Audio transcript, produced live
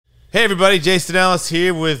Hey everybody, Jason Ellis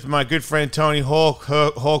here with my good friend Tony Hawk,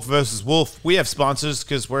 Hawk versus Wolf. We have sponsors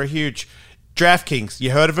because we're huge. DraftKings,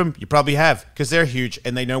 you heard of them? You probably have, because they're huge,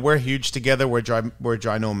 and they know we're huge together. We're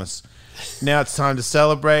ginormous. Now it's time to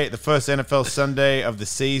celebrate. The first NFL Sunday of the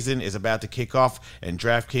season is about to kick off, and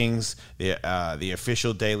DraftKings, the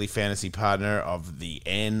official daily fantasy partner of the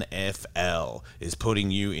NFL, is putting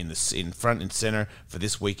you in front and center for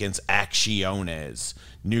this weekend's acciones.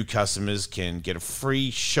 New customers can get a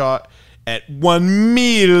free shot at $1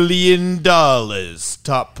 million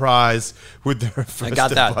top prize with their first I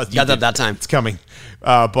got that. deposit. Got that time. It's coming.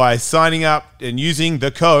 By signing up and using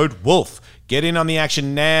the code WOLF. Get in on the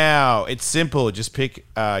action now. It's simple. Just pick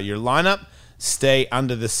your lineup, stay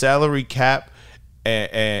under the salary cap,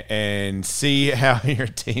 and see how your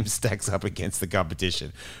team stacks up against the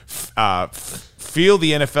competition. Feel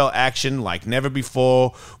the NFL action like never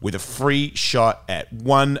before with a free shot at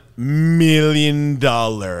 $1 million.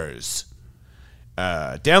 Download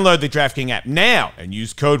the DraftKings app now and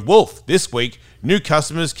use code WOLF. This week, new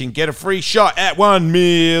customers can get a free shot at $1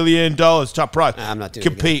 million top prize. I'm not doing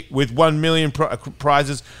Compete with 1 million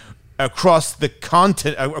prizes across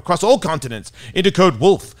all continents. Enter code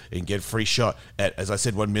WOLF and get a free shot at, as I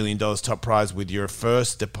said, $1 million top prize with your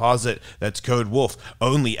first deposit. That's code WOLF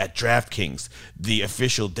only at DraftKings, the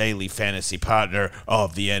official daily fantasy partner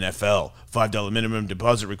of the NFL. $5 minimum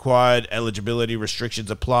deposit required. Eligibility restrictions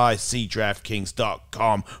apply. See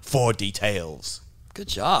DraftKings.com for details. Good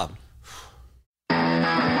job.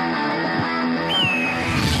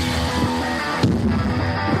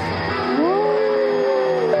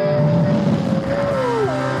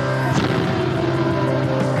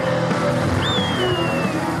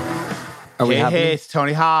 Are we happy? Hey, it's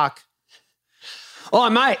Tony Hawk. Oh,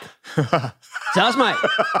 I'm Mike. That's Mike.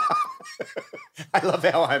 I love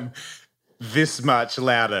how I'm this much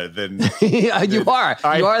louder than You are.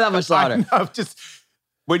 You are that much louder. I'm just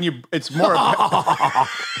when you. It's more.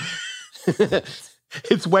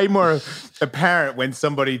 It's way more apparent when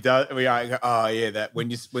somebody does. We are. Oh yeah, that when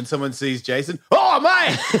someone sees Jason. Oh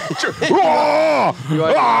mate. You are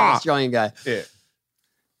an Australian guy. Yeah.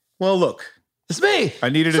 Well, look. It's me. I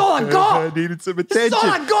needed all I got. I needed some attention. That's all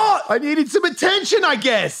I got. I needed some attention, I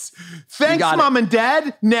guess. Thanks, Mom and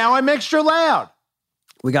Dad. Now I'm extra loud.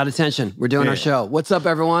 We got attention. We're doing our show. What's up,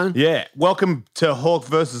 everyone? Yeah. Welcome to Hawk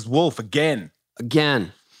versus Wolf again.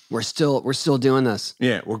 Again, we're still doing this.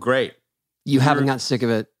 Yeah, we're great. You haven't gotten sick of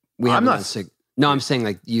it. We haven't not gotten sick. No, I'm saying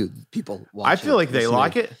like you people watching. I feel like they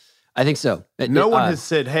like it. I think so. No one has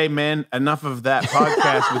said, "Hey, man, enough of that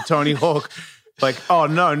podcast with Tony Hawk." Like, oh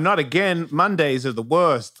no, not again. Mondays are the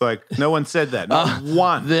worst. Like, no one said that. Not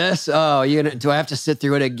one. Do I have to sit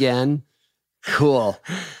through it again? Cool.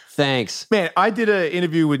 Thanks. Man, I did an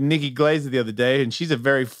interview with Nikki Glazer the other day, and she's a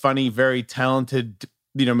very funny, very talented,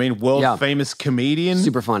 world famous comedian.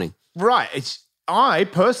 Super funny. Right. I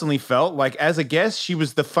personally felt like as a guest, she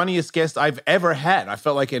was the funniest guest I've ever had. I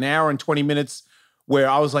felt like an hour and 20 minutes where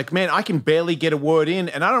I was like, man, I can barely get a word in,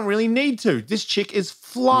 and I don't really need to. This chick is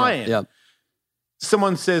flying. Yep.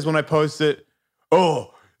 Someone says when I post it,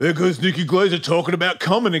 oh, there goes Nikki Glazer talking about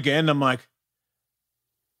coming again. I'm like,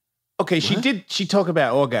 okay, What? she talked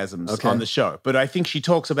about orgasms on the show, but I think she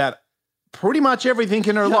talks about pretty much everything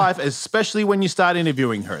in her life, especially when you start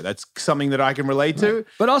interviewing her. That's something that I can relate to.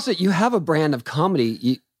 But also, you have a brand of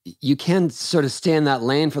comedy. You can sort of stay in that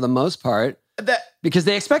lane for the most part because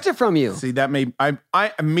they expect it from you. See,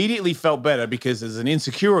 I immediately felt better because as an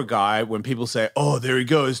insecure guy, when people say, oh, there he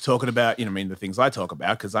goes talking about, the things I talk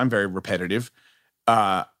about, because I'm very repetitive,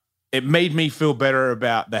 it made me feel better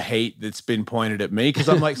about the hate that's been pointed at me. Because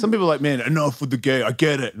I'm like, some people are like, man, enough with the gay. I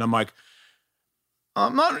get it. And I'm like,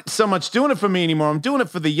 I'm not so much doing it for me anymore. I'm doing it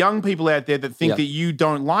for the young people out there that think that you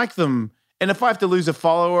don't like them. And if I have to lose a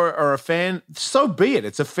follower or a fan, so be it.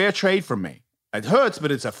 It's a fair trade for me. It hurts,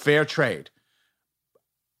 but it's a fair trade.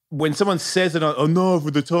 When someone says it, oh no,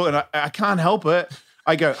 for the talk, and I can't help it.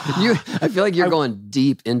 I go. I feel like you're going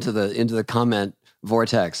deep into the comment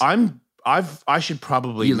vortex. I should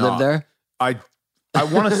probably. You not. live there. I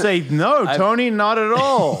want to say no, Tony, not at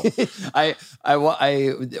all.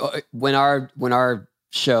 When our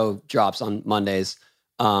show drops on Mondays,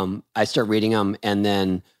 I start reading them, and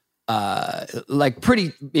then like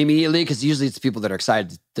pretty immediately, because usually it's people that are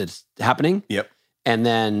excited that it's happening. Yep. And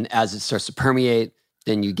then as it starts to permeate,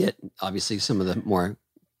 then you get obviously some of the more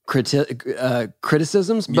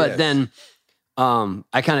criticisms. But then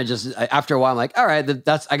I kind of just after a while, I'm like, all right,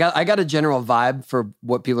 I got a general vibe for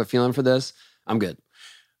what people are feeling for this. I'm good.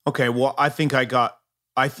 Okay, well, I think at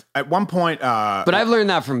one point. But I've learned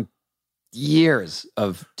that from years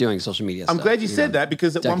of doing social media I'm stuff, glad you said that,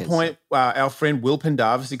 because at decades. one point, our friend Will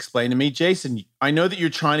Pendarvis explained to me, Jason, I know that you're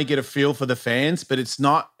trying to get a feel for the fans, but it's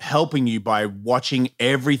not helping you by watching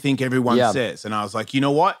everything everyone says. And I was like, you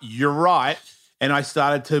know what? You're right. And I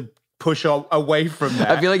started to push away from that.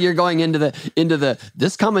 I feel like you're going into the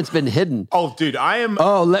this comment's been hidden. Oh, dude, I am.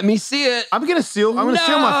 Oh, let me see it. I'm gonna seal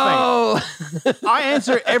my face. I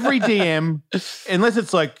answer every DM unless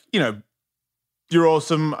it's like, you're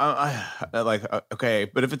awesome. Okay,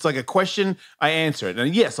 but if it's like a question, I answer it.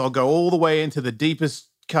 And yes, I'll go all the way into the deepest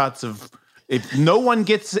cuts of. If no one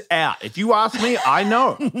gets out, if you ask me, I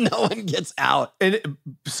know. No one gets out. And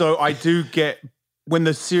so I do get, when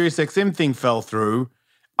the SiriusXM thing fell through,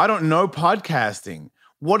 I don't know podcasting.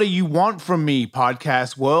 What do you want from me,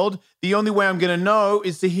 podcast world? The only way I'm going to know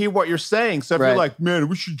is to hear what you're saying. So if you're like, man,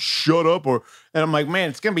 we should shut up. And I'm like, man,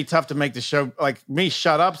 it's going to be tough to make the show. Like, me,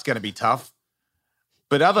 shut up's going to be tough.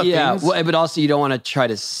 But other things. Well, but also you don't want to try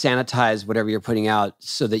to sanitize whatever you're putting out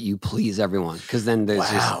so that you please everyone. Because then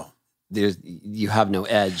you have no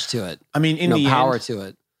edge to it. I mean, no power to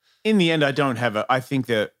it. In the end, I don't have I think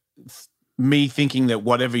that me thinking that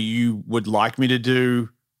whatever you would like me to do,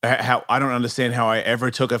 how I don't understand how I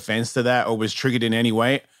ever took offense to that or was triggered in any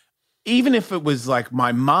way. Even if it was like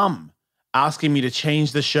my mum asking me to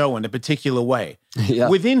change the show in a particular way.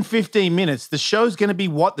 Within 15 minutes, the show's going to be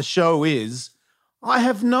what the show is. I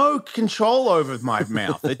have no control over my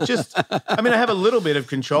mouth. It just, I have a little bit of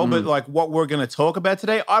control, but like what we're going to talk about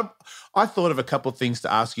today, I thought of a couple of things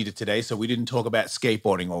to ask you today so we didn't talk about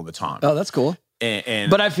skateboarding all the time. Oh, that's cool.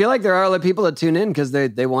 But I feel like there are other people that tune in because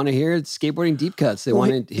they want to hear skateboarding deep cuts. They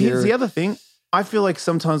want to hear. Here's the other thing. I feel like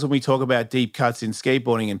sometimes when we talk about deep cuts in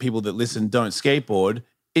skateboarding and people that listen don't skateboard,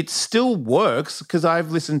 it still works because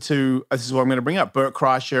I've listened to, this is what I'm going to bring up, Bert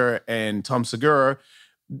Kreischer and Tom Segura.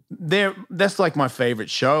 That's like my favorite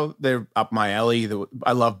show. They're up my alley.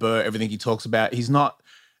 I love Bert, everything he talks about. He's not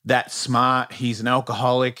that smart. He's an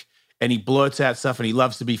alcoholic and he blurts out stuff and he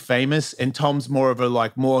loves to be famous. And Tom's more of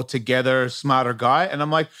a more together, smarter guy. And I'm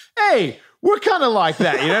like, hey, we're kind of like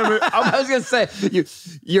that. I was going to say,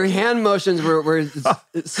 your hand motions were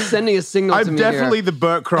sending a signal to me. I'm definitely here. the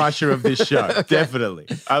Bert Kreischer of this show. Okay. Definitely.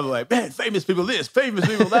 I'm like, man, famous people this, famous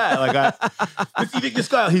people that. You think this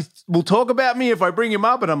guy, will talk about me if I bring him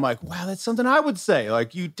up? And I'm like, wow, that's something I would say.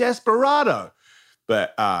 Like, you desperado.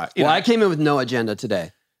 But, I came in with no agenda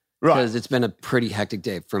today. Right. Because it's been a pretty hectic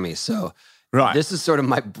day for me. So this is sort of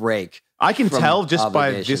my break. I can tell just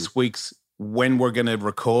by this week's when we're going to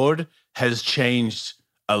record has changed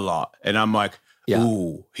a lot. And I'm like,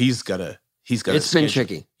 ooh, he's got to. It's been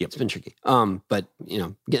tricky. Yep. It's been tricky. But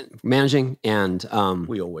managing and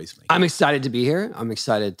we always make I'm excited to be here. I'm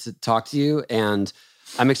excited to talk to you. And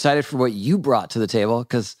I'm excited for what you brought to the table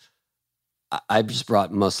because I just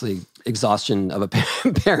brought mostly exhaustion of a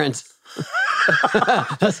parent.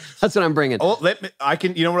 That's what I'm bringing. Oh,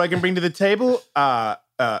 you know what I can bring to the table?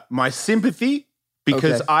 My sympathy,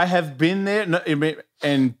 because I have been there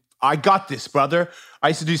and I got this, brother. I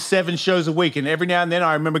used to do 7 shows a week, and every now and then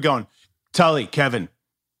I remember going, Tully, Kevin,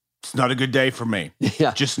 it's not a good day for me.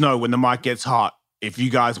 Yeah. Just know when the mic gets hot, if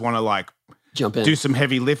you guys want to jump in, do some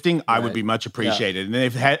heavy lifting, I would be much appreciated. Yeah.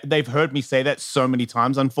 And they've heard me say that so many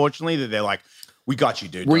times, unfortunately, that they're like, we got you,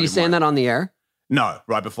 dude. Were you saying that on the air? No,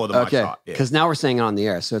 right before the mic's hot. Because now we're saying it on the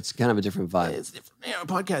air, so it's kind of a different vibe. Yeah, it's different.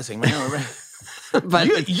 Podcasting, man.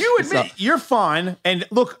 But you admit you're fine. And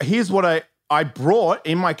look, here's what I brought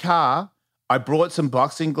in my car. I brought some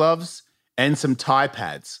boxing gloves and some Thai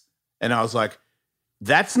pads. And I was like,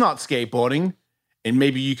 that's not skateboarding. And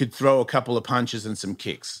maybe you could throw a couple of punches and some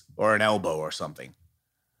kicks or an elbow or something.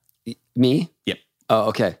 Me? Yep. Oh,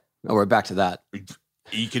 okay. Oh, we're back to that.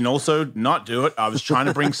 You can also not do it. I was trying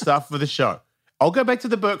to bring stuff for the show. I'll go back to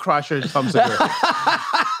the Bert Kreischer and Tom Segura.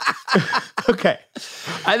 Okay.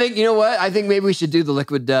 I think, you know what? I think maybe we should do the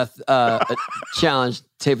liquid death challenge.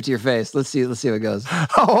 Tape it to your face. Let's see how it goes.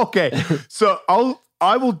 Oh, okay. So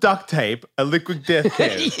I will duct tape a liquid death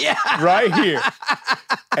can right here.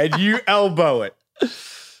 And you elbow it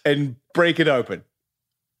and break it open.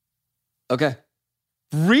 Okay.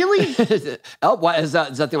 Really? Why is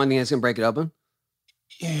that the only thing that's gonna break it open?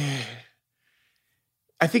 Yeah.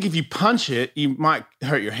 I think if you punch it, you might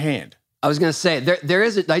hurt your hand. I was going to say, there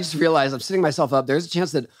is, I just realized I'm setting myself up. There's a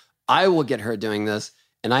chance that I will get hurt doing this,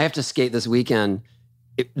 and I have to skate this weekend.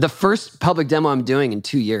 The first public demo I'm doing in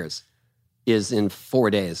 2 years is in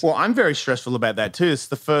 4 days. Well, I'm very stressful about that too. It's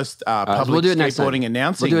the first public skateboarding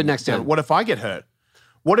announcing. We'll do it next time. What if I get hurt?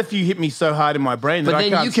 What if you hit me so hard in my brain that I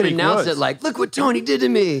can't speak words? But then you could announce it like, look what Tony did to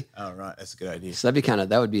me. Oh, right. That's a good idea. So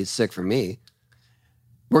that would be sick for me.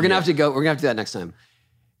 We're going to have to do that next time.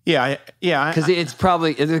 Yeah, Because it's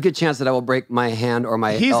probably there's a good chance that I will break my hand or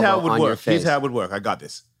my Here's elbow how it would on your work. face. Here's how it would work. I got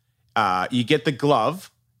this. You get the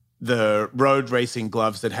glove, the road racing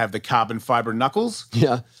gloves that have the carbon fiber knuckles.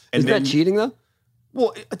 Yeah. And Isn't then- that cheating though?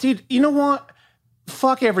 Well, dude, you know what?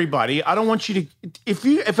 Fuck everybody. I don't want you to.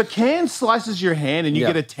 If a can slices your hand and you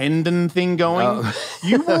Yeah. get a tendon thing going,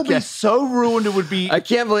 you will be so ruined. It would be. I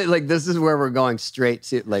can't believe this is where we're going straight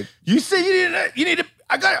to You say you need to.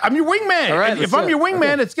 I'm your wingman. All right, And if let's I'm do your it.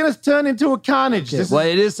 wingman, Okay. it's going to turn into a carnage. This is- Well,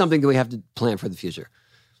 it is something that we have to plan for the future.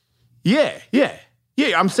 yeah.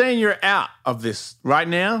 I'm saying you're out of this right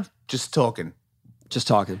now. Just talking. Just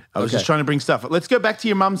talking. I was just trying to bring stuff up. Let's go back to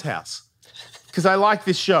your mum's house because I like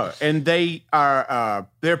this show, and they're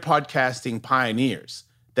podcasting pioneers.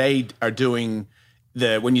 They are doing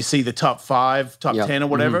when you see the top 5, top Yep. 10 or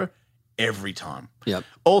whatever every time. Yep.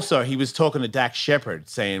 Also, he was talking to Dax Shepard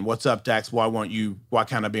saying, "What's up, Dax? Why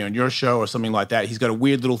can't I be on your show?" or something like that. He's got a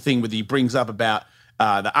weird little thing where he brings up about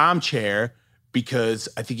the armchair because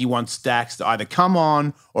I think he wants Dax to either come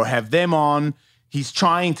on or have them on. He's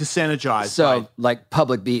trying to synergize. So, like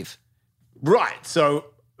public beef. Right. So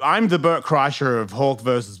I'm the Bert Kreischer of Hawk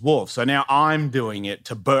versus Wolf. So now I'm doing it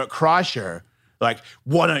to Bert Kreischer. Like,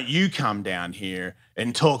 why don't you come down here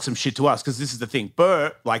and talk some shit to us? Because this is the thing.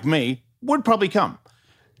 Bert, like me, would probably come.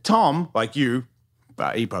 Tom, like you,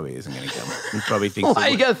 but he probably isn't going to come. He probably thinks. Why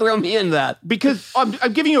you got to throw me in that? Because I'm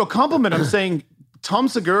giving you a compliment. I'm saying Tom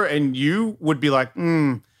Segura and you would be like,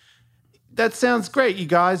 that sounds great, you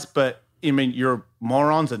guys, but I mean, you're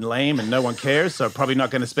morons and lame and no one cares, so probably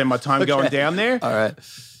not going to spend my time going down there. All right.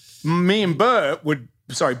 Me and Bert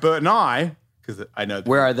Bert and I, because I know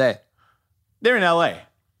Where are they? they're in LA.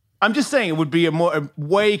 I'm just saying it would be a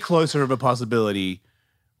way closer of a possibility.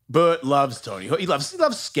 Bert loves Tony. He loves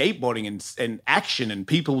skateboarding and action and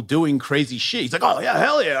people doing crazy shit. He's like, oh yeah,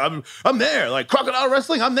 hell yeah, I'm there. Like crocodile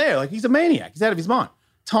wrestling, I'm there. Like he's a maniac. He's out of his mind.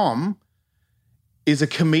 Tom is a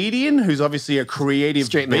comedian who's obviously a creative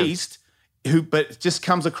Straight man. beast, but just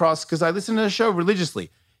comes across because I listen to the show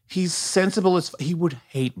religiously. He's sensible as he would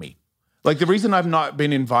hate me. Like the reason I've not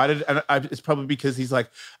been invited, and it's probably because he's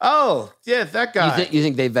like, oh yeah, that guy. You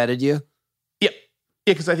think they vetted you? Yeah,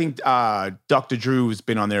 because I think Dr. Drew has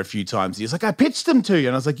been on there a few times. He's like, I pitched him to you.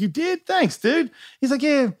 And I was like, you did? Thanks, dude. He's like,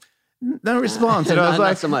 yeah, no response. And I was Not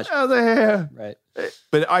like, so much. Oh, yeah. Right.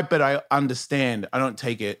 But I understand. I don't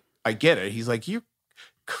take it. I get it. He's like, you're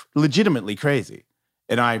legitimately crazy.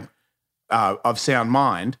 And I, of sound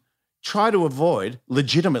mind, try to avoid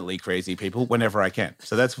legitimately crazy people whenever I can.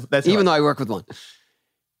 So that's Even though I work with one.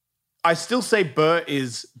 I still say Bert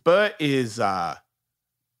is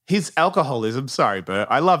his alcoholism. Sorry, Bert,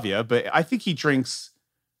 I love you, but I think he drinks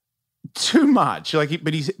too much.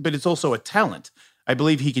 But it's also a talent. I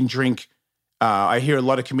believe he can drink. I hear a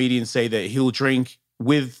lot of comedians say that he'll drink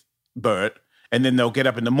with Bert, and then they'll get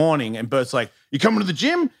up in the morning, and Bert's like, "You coming to the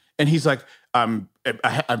gym?" And he's like,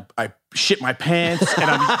 I shit my pants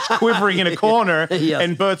and I'm quivering in a corner. Yes.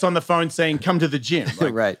 And Bert's on the phone saying, come to the gym.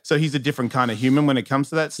 Like, Right. So he's a different kind of human when it comes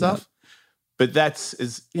to that stuff. But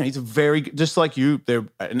he's a very, just like you, they're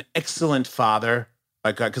an excellent father,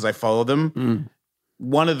 like, because I follow them.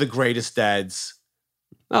 One of the greatest dads,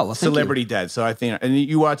 Oh, well, celebrity dads. So I think, and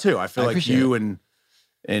you are too. I feel like appreciate you and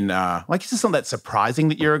like, it's just not that surprising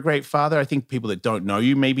that you're a great father. I think people that don't know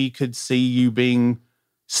you maybe could see you being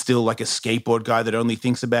still like a skateboard guy that only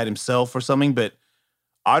thinks about himself or something. But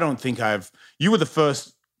I don't think you were the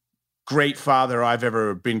first great father I've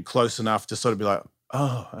ever been close enough to sort of be like,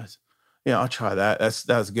 oh, yeah, I'll try that.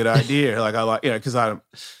 That's a good idea. Like I like, because I'm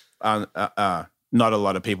not a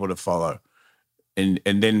lot of people to follow. And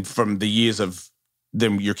then from the years of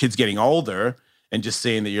them, your kids getting older and just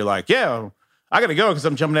seeing that you're like, yeah, I got to go because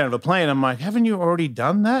I'm jumping out of a plane. I'm like, haven't you already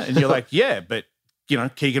done that? And you're like, yeah, but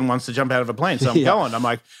Keegan wants to jump out of a plane, so I'm going. I'm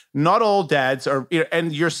like, not all dads are,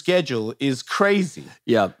 and your schedule is crazy.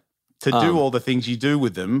 Yeah. To do all the things you do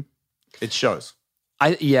with them, it shows.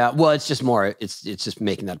 Well, it's just more, it's just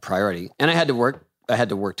making that a priority. And I had to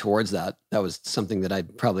work towards that. That was something that I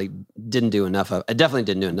probably didn't do enough of. I definitely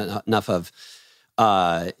didn't do enough of.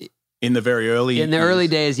 In the very early In the early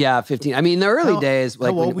days, 15. I mean, in the early days,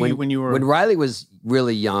 like how old were you when you were? When Riley was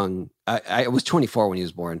really young, I was 24 when he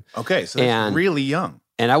was born. Okay, so that's really young.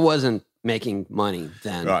 And I wasn't making money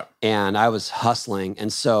then. Right. And I was hustling.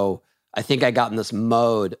 And so I think I got in this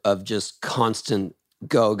mode of just constant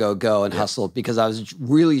go, and hustle because I was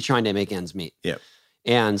really trying to make ends meet. Yeah.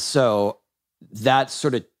 And so that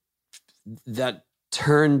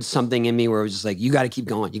turned something in me where it was just like, you got to keep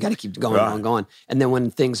going. You got to keep going, going. And then when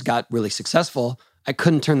things got really successful, I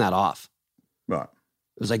couldn't turn that off. Right.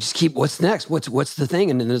 It was like, just keep, what's next? What's the thing?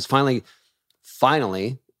 And then it's finally,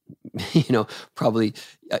 probably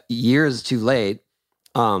years too late,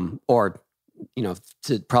 or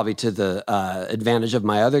to the advantage of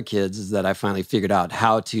my other kids is that I finally figured out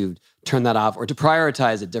how to turn that off or to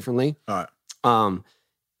prioritize it differently. All right.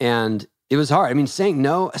 And it was hard. I mean, saying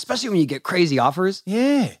no, especially when you get crazy offers.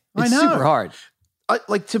 Yeah, I it's know. super hard.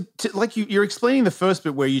 You're explaining the first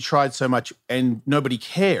bit where you tried so much and nobody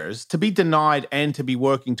cares, to be denied and to be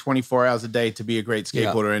working 24 hours a day to be a great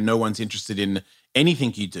skateboarder and no one's interested in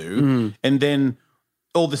anything you do. And then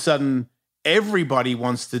all of a sudden everybody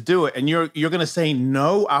wants to do it and you're going to say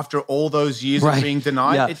no after all those years of being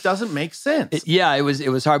denied. Yeah. It doesn't make sense. It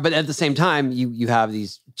was hard. But at the same time, you have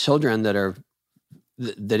these children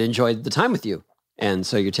that enjoy the time with you. And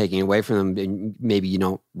so you're taking away from them and maybe you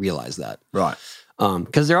don't realize that. Right.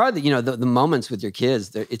 Because there are the moments with your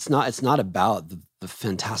kids. It's not about the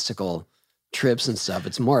fantastical trips and stuff.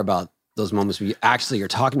 It's more about those moments where you actually are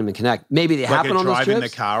talking to them and connect. Maybe they happen on those trips. Like a drive in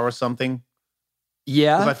the car or something.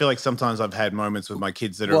 Yeah. Because I feel like sometimes I've had moments with my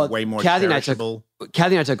kids that are way more cherishable.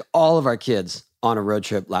 Kathy and I took all of our kids on a road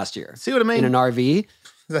trip last year. See what I mean? In an RV.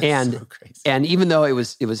 That's so crazy. And even though it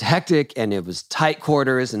was hectic and it was tight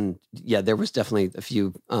quarters and there was definitely a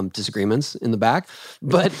few disagreements in the back,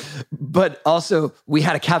 but also we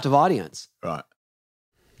had a captive audience. Right.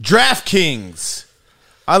 DraftKings.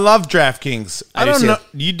 I love DraftKings. I don't know.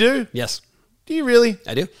 You do? Yes. Do you really?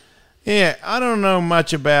 I do. Yeah, I don't know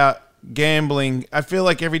much about gambling. I feel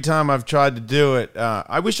like every time I've tried to do it,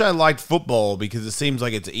 I wish I liked football because it seems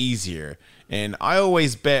like it's easier. And I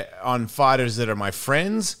always bet on fighters that are my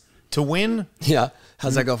friends to win. Yeah.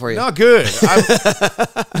 How's that go for you? Not good.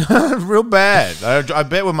 Real bad. I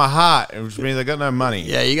bet with my heart, which means I got no money.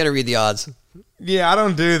 Yeah, you got to read the odds. Yeah, I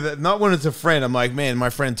don't do that. Not when it's a friend. I'm like, man, my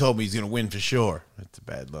friend told me he's going to win for sure. That's a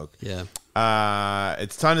bad look. Yeah.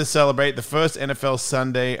 It's time to celebrate. The first NFL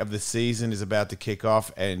Sunday of the season is about to kick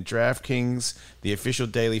off, and DraftKings, the official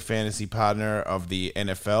daily fantasy partner of the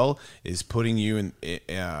NFL, is putting you in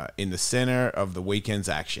the center of the weekend's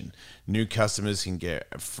action. New customers can get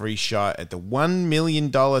a free shot at the $1 million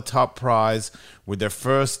top prize with their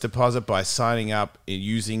first deposit by signing up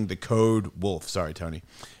using the code WOLF. Sorry, Tony.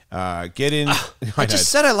 Get in. I just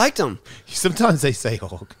said I liked them. Sometimes they say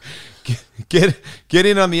Hawk. Get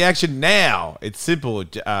in on the action now. It's simple.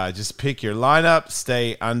 Just pick your lineup,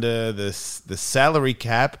 stay under the salary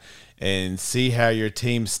cap, and see how your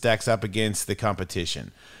team stacks up against the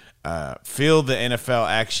competition. Feel the NFL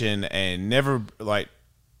action and never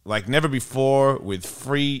never before with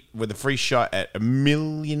a free shot at $1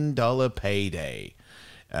 million payday.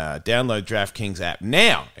 Download DraftKings app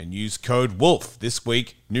now and use code WOLF. This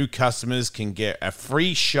week, new customers can get a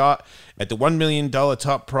free shot at the $1 million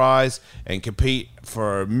top prize and compete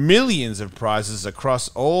for millions of prizes across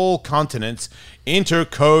all continents. Enter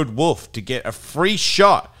code WOLF to get a free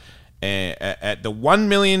shot at the $1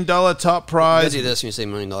 million top prize. You do this when you say $1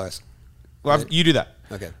 million. Well, you do that.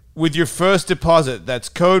 Okay. With your first deposit. That's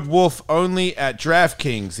code WOLF only at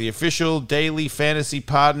DraftKings, the official daily fantasy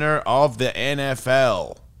partner of the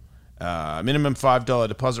NFL. Minimum $5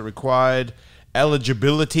 deposit required.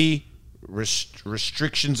 Eligibility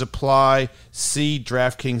restrictions apply. See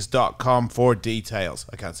DraftKings.com for details.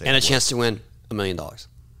 I can't say. And a chance to win $1 million.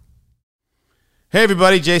 Hey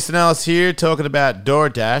everybody, Jason Ellis here talking about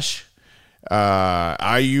DoorDash.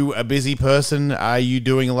 Are you a busy person? Are you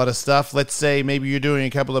doing a lot of stuff? Let's say maybe you're doing a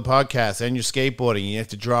couple of podcasts and you're skateboarding. You have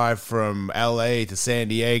to drive from LA to San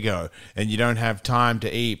Diego and you don't have time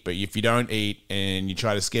to eat. But if you don't eat and you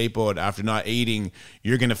try to skateboard after not eating,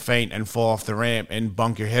 you're going to faint and fall off the ramp and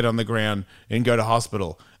bunk your head on the ground and go to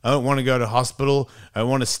hospital. I don't want to go to hospital. I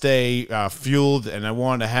want to stay fueled and I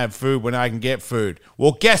want to have food when I can get food.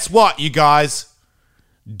 Well, guess what, you guys?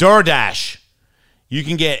 DoorDash. You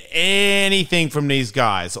can get anything from these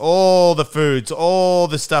guys, all the foods, all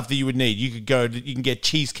the stuff that you would need. You can get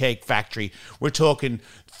Cheesecake Factory. We're talking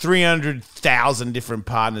 300,000 different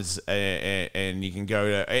partners, and you can go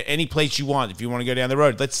to any place you want if you want to go down the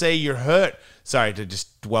road. Let's say you're hurt. Sorry to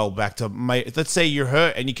just dwell back to let's say you're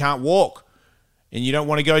hurt and you can't walk, and you don't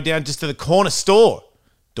want to go down just to the corner store.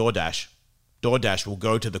 DoorDash will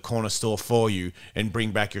go to the corner store for you and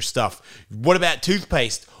bring back your stuff. What about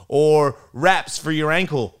toothpaste or wraps for your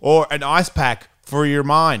ankle or an ice pack for your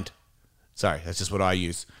mind? Sorry, that's just what I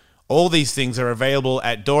use. All these things are available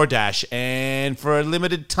at DoorDash, and for a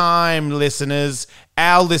limited time, our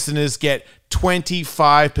listeners get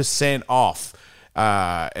 25% off.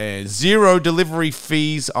 And 0 delivery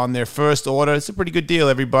fees on their first order. It's a pretty good deal,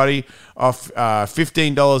 everybody. Off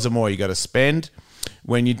 $15 or more you got to spend.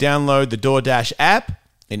 When you download the DoorDash app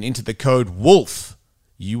and enter the code WOLF,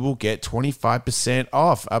 you will get 25%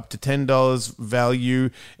 off, up to $10 value,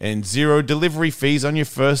 and 0 delivery fees on your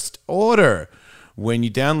first order when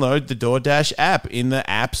you download the DoorDash app in the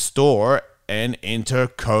App Store and enter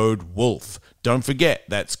code WOLF. Don't forget,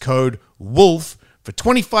 that's code WOLF for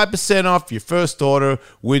 25% off your first order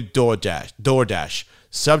with DoorDash.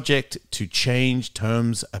 Subject to change,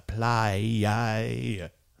 terms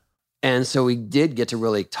apply. And so we did get to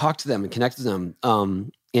really talk to them and connect to them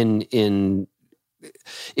in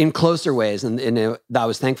closer ways, and I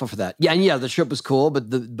was thankful for that. Yeah, and the trip was cool,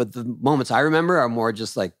 but the moments I remember are more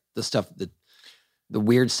just like the stuff the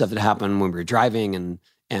weird stuff that happened when we were driving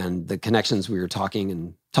and the connections we were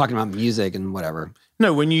talking about music and whatever.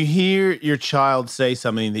 No, when you hear your child say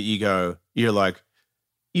something that you're like,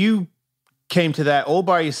 you came to that all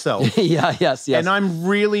by yourself. Yes. And I'm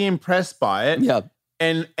really impressed by it. Yeah.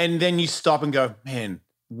 And then you stop and go, man,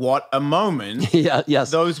 what a moment.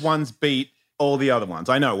 Yes. Those ones beat all the other ones.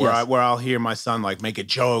 I know where I'll hear my son like make a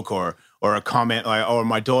joke or a comment, like, or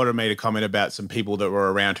my daughter made a comment about some people that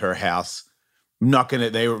were around her house.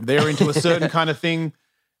 They're into a certain kind of thing.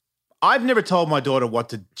 I've never told my daughter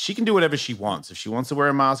she can do whatever she wants. If she wants to wear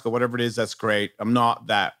a mask or whatever it is, that's great. I'm not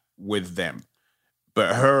that with them.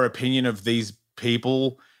 But her opinion of these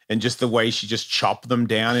people and just the way she just chopped them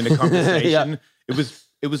down in a conversation, it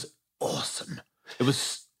was awesome. I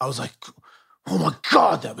was like, oh my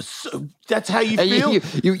God, that's how you feel?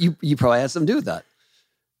 You probably had something to do with that.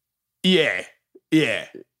 Yeah.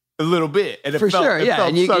 A little bit. And For sure, yeah.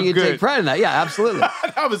 And you can take pride in that. Yeah, absolutely.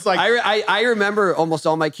 I was like... I remember almost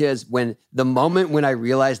all my kids the moment when I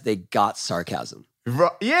realized they got sarcasm.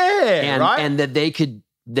 Yeah, right? And that they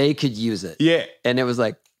could use it. Yeah. And it was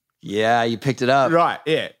like, yeah, you picked it up. Right,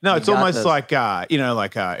 yeah. No, it's almost like,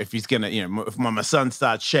 if he's going to, if my son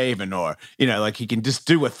starts shaving or, like he can just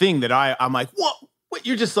do a thing that I'm like, what?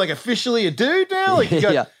 You're just like officially a dude now? Like you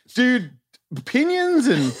got dude opinions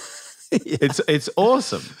and it's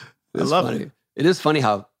awesome. I love it. It is funny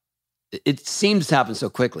how it seems to happen so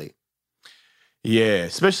quickly. Yeah,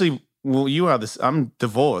 especially, well, I'm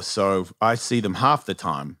divorced, so I see them half the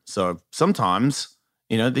time. So sometimes,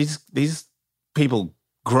 these people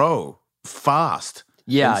grow fast.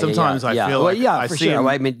 Yeah. And sometimes I feel like I for see sure. them.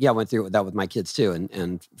 I mean, I went through that with my kids too.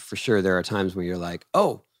 And for sure, there are times where you're like,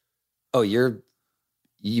 oh,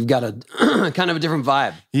 you've got a kind of a different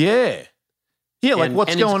vibe. Yeah. Yeah, like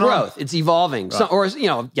what's going it's growth. on? It's evolving. Right.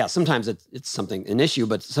 So, sometimes it's an issue,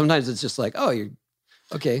 but sometimes it's just like, oh, you're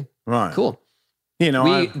okay. Right. Cool.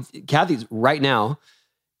 Kathy's right now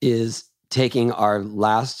is taking our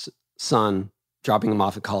last son, dropping him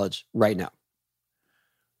off at college right now.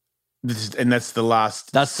 And that's the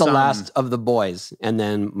last. That's the last of the boys. And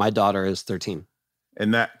then my daughter is 13.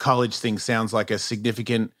 And that college thing sounds like a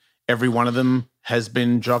significant, every one of them has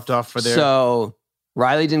been dropped off for their. So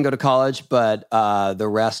Riley didn't go to college, but the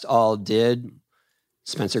rest all did.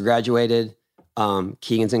 Spencer graduated.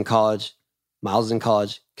 Keegan's in college. Miles is in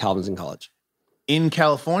college. Calvin's in college. In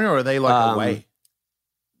California, or are they like away?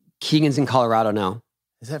 Keegan's in Colorado now.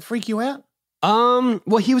 Does that freak you out?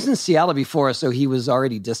 Well, he was in Seattle before, so he was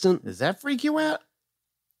already distant. Does that freak you out?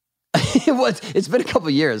 It's been a couple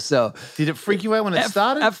of years, so. Did it freak you out when it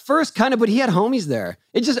started? At first, kind of, but he had homies there.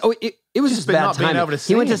 It was just bad timing.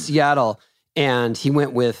 He went to Seattle, and he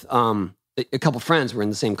went with a couple friends who were in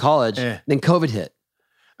the same college. Yeah. Then COVID hit.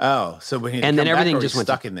 Oh, so when he and then everything just went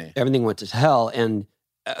stuck in there. Everything went to hell, and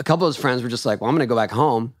a couple of his friends were just like, "Well, I'm going to go back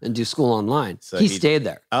home and do school online." So he stayed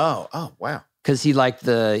there. Oh, wow. Because he liked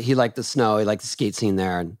the snow, he liked the skate scene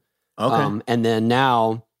there, and and then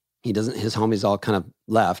now he doesn't. His homies all kind of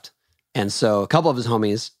left, and so a couple of his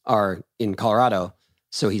homies are in Colorado,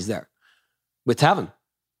 so he's there with Tavin.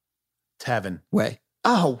 Way.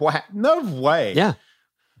 Oh, wow. No way. Yeah.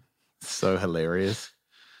 So hilarious.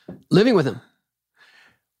 Living with him.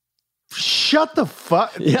 Shut the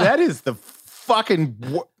fuck. Yeah. That is the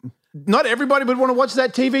fucking. Not everybody would want to watch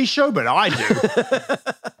that TV show, but I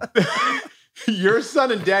do. Your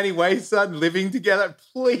son and Danny Way's son living together.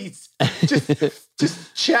 Please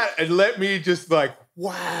just chat and let me just like,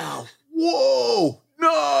 wow, whoa,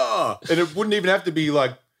 no. And it wouldn't even have to be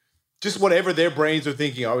like just whatever their brains are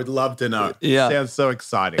thinking. I would love to know. Yeah. It sounds so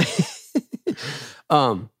exciting.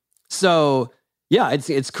 So yeah,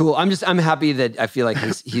 it's cool. I'm happy that I feel like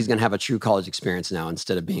he's going to have a true college experience now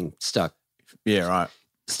instead of being stuck. Yeah, right.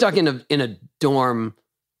 Stuck in a dorm,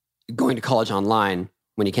 going to college online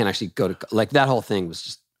when you can't actually go to, like, that whole thing was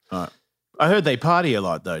just. Right. I heard they party a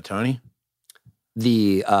lot though, Tony.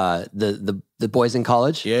 The boys in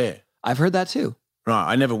college. Yeah, I've heard that too.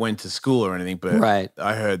 Right. I never went to school or anything, but right.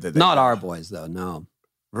 I heard that. Not our boys though. No.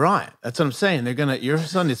 Right. That's what I'm saying. Your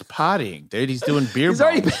son is partying, dude. He's doing beer He's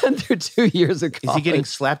already bong. been through 2 years of college. Is he getting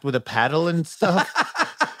slapped with a paddle and stuff?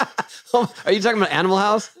 Are you talking about Animal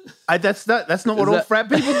House? That's not what all frat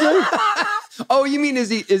people do. Oh, you mean is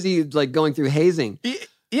he like going through hazing?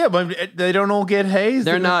 Yeah, but they don't all get hazed.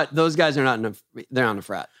 They're not. Those guys are not. They're not in a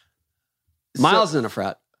frat. Miles is in a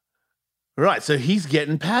frat. Right, so he's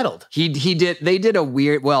getting paddled. He did. They did a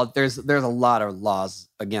weird. Well, there's a lot of laws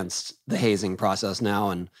against the hazing process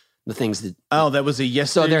now, and the things that. Oh, that was a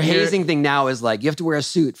yes. So their hazing thing now is like you have to wear a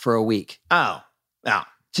suit for a week. Oh,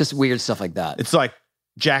 Just weird stuff like that. It's like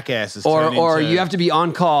jackasses. Or you have to be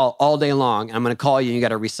on call all day long. And I'm going to call you and you got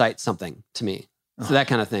to recite something to me. So that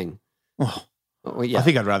kind of thing. Oh, well, yeah. I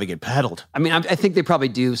think I'd rather get paddled. I mean, I think they probably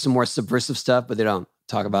do some more subversive stuff, but they don't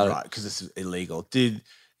talk about it. Right, because it's illegal. Dude,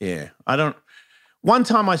 yeah. I don't. One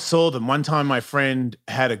time I saw them. One time my friend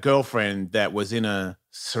had a girlfriend that was in a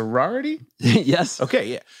sorority. Yes.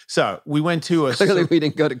 Okay, yeah. So we went to a... Clearly we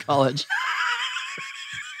didn't go to college.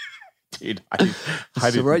 Dude, I didn't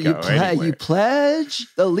go anywhere. You pledge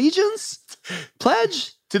allegiance?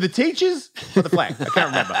 Pledge? To the teachers or the flag? I can't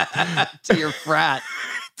remember. To your frat.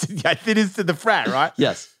 It is to the frat, right?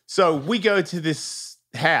 Yes. So we go to this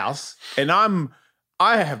house, and I'm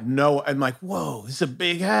like, whoa, this is a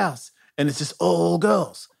big house, and it's just all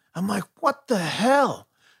girls. I'm like, what the hell?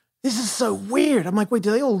 This is so weird. I'm like, wait,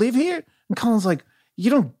 do they all live here? And Colin's like,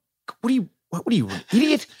 what are you, an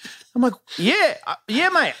idiot? I'm like, yeah,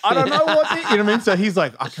 mate. I don't know what, you know what I mean? So he's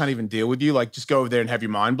like, I can't even deal with you. Like, just go over there and have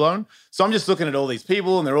your mind blown. So I'm just looking at all these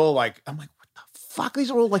people, and they're all like, I'm like, what the fuck? These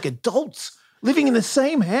are all like adults living in the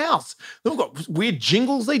same house. They've got weird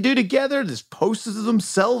jingles they do together. There's posters of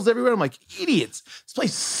themselves everywhere. I'm like, idiots. This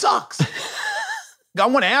place sucks. I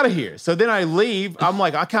want out of here. So then I leave. I'm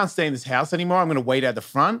like, I can't stay in this house anymore. I'm going to wait out the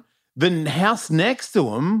front. The house next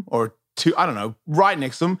to him, or two, I don't know, right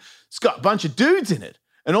next to him, it's got a bunch of dudes in it.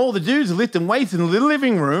 And all the dudes are lifting weights in the little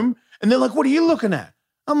living room. And they're like, what are you looking at?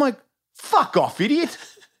 I'm like, fuck off, idiot.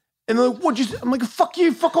 And they're like, I'm like, fuck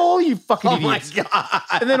you, fuck all you fucking idiots. Oh my God.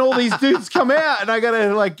 And then all these dudes come out, and I got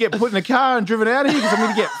to like get put in a car and driven out of here because I'm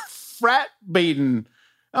going to get frat beaten.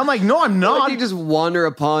 I'm like, no, I'm not. Like you just wander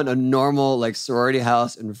upon a normal like sorority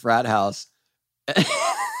house and frat house.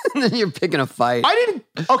 And then you're picking a fight.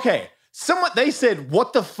 Okay. They said,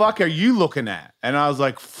 what the fuck are you looking at? And I was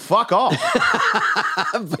like, fuck off.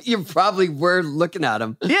 But you probably were looking at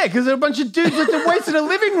them. Yeah, because there are a bunch of dudes lifting weights in the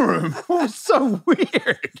living room. Oh, it's so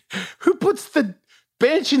weird. Who puts the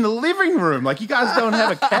bench in the living room? Like, you guys don't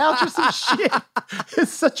have a couch or some shit?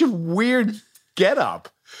 It's such a weird getup.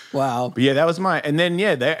 Wow. But yeah, that was and then,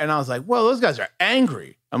 and I was like, well, those guys are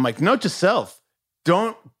angry. I'm like, note to self,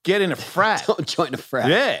 don't get in a frat. Don't join a frat.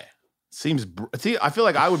 Yeah. I feel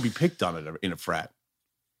like I would be picked on it in a frat.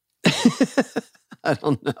 I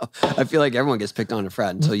don't know. I feel like everyone gets picked on in a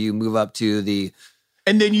frat until you move up to the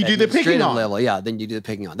and then you do the picking on level. Yeah, then you do the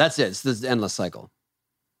picking on. That's it. It's this endless cycle.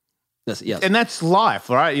 Yes. And that's life,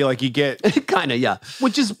 right? You get kind of, yeah.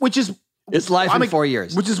 Which is it's life in 4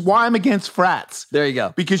 years. Which is why I'm against frats. There you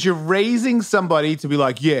go. Because you're raising somebody to be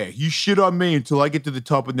like, yeah, you shit on me until I get to the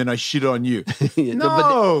top and then I shit on you.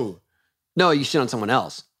 No. No, you shit on someone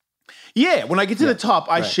else. Yeah, when I get to the top,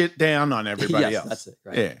 I shit down on everybody else. That's it.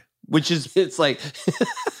 Right. Yeah, which is it's like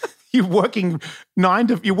you're working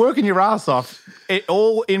your ass off. It's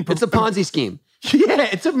a Ponzi scheme. Yeah,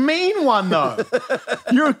 it's a mean one though.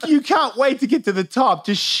 You can't wait to get to the top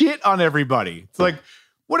to shit on everybody. It's like,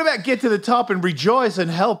 what about get to the top and rejoice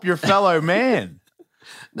and help your fellow man?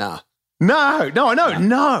 No.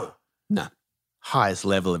 Highest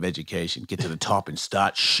level of education. Get to the top and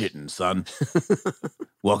start shitting, son.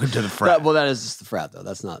 Welcome to the frat. That is just the frat, though.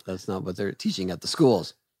 That's not what they're teaching at the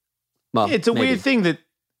schools. Well, yeah, it's a weird thing that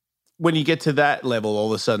when you get to that level, all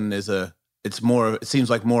of a sudden it seems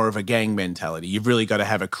like more of a gang mentality. You've really got to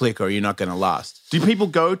have a clique or you're not going to last. Do people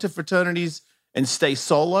go to fraternities and stay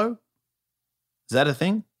solo? Is that a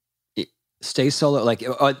thing? Stay solo, like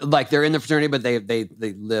they're in the fraternity, but they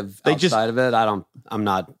live outside of it. I'm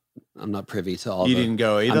not privy to all. You didn't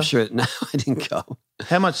go either? I'm sure. No, I didn't go.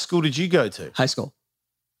 How much school did you go to? High school.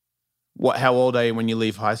 How old are you when you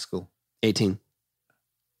leave high school? 18.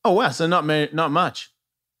 Oh wow, so not much.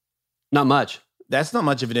 Not much. That's not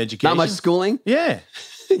much of an education. Not much schooling. Yeah.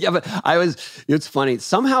 Yeah, but it's funny.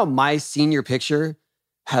 Somehow my senior picture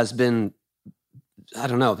has been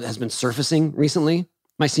surfacing recently.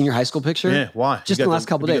 My senior high school picture. Yeah, why? Just in the last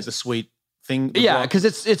couple of days. You got the sweet thing. Yeah, because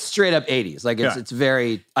it's straight up 80s. Like it's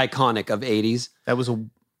very iconic of 80s. That was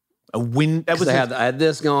a win. That was I had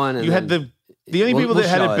this going. And you had the only people that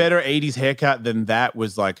had a better 80s haircut than that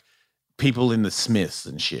was like people in the Smiths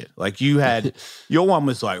and shit. Like you had your one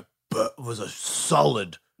was like was a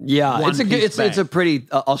solid. Yeah, it's a good. It's a pretty.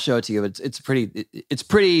 I'll show it to you. It's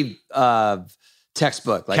pretty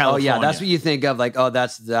textbook. Like, oh yeah, that's what you think of. Like, oh,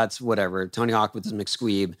 that's whatever. Tony Hawk with his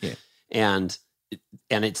McSqueeb, and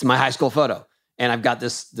it's my high school photo. And I've got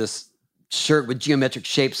this shirt with geometric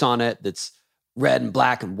shapes on it that's red and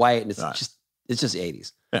black and white, and it's just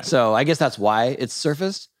 80s. Yeah. So I guess that's why it's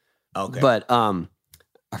surfaced. Okay, but I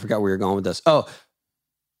forgot where you're going with this. Oh,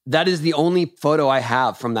 that is the only photo I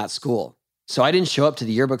have from that school. So I didn't show up to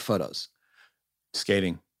the yearbook photos.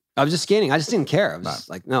 Skating. I was just skating. I just didn't care. I was just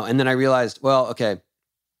like, no. And then I realized, well, okay,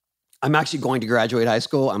 I'm actually going to graduate high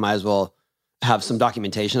school. I might as well have some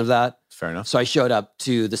documentation of that. Fair enough. So I showed up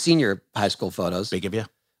to the senior high school photos. Big of you.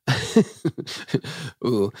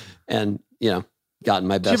 Ooh. And, got in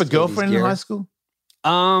my best. Did you have a girlfriend in high school?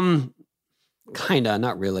 Kinda,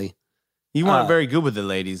 not really. You weren't very good with the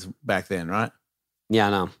ladies back then, right? Yeah,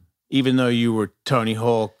 no. Even though you were Tony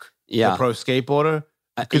Hawk, the pro skateboarder?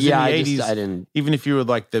 Because in the 80s, I didn't. Even if you were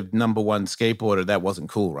like the number one skateboarder, that wasn't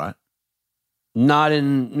cool, right? Not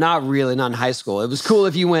really, not in high school. It was cool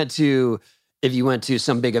if you went to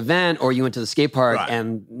some big event or you went to the skate park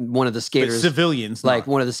and one of the skaters, but civilians, like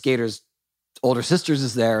one of the skaters' older sisters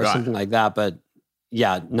is there or something like that. But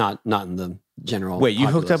yeah, not in the general. Wait, you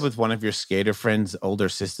hooked up with one of your skater friends' older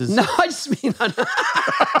sisters? No, I just mean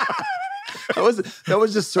that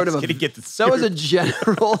was just sort of a. That was a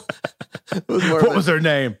general. What was her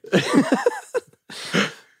name?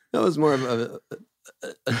 That was more of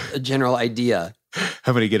a general idea.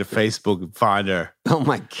 I'm gonna get a Facebook and find her. Oh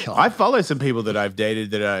my God! I follow some people that I've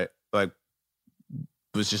dated that I like.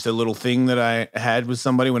 Was just a little thing that I had with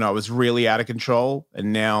somebody when I was really out of control,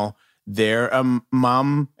 and now they're a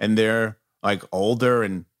mom and they're like older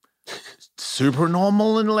and super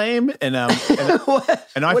normal and lame, and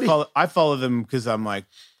I follow them because I'm like,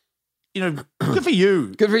 good for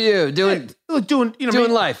you, doing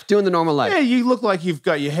life, doing the normal life. Yeah, you look like you've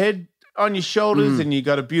got your head on your shoulders and you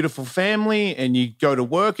got a beautiful family and you go to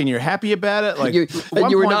work and you're happy about it. Like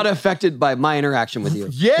you were not affected by my interaction with you.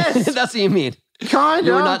 Yes, that's what you mean. Kind of.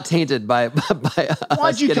 You were not tainted by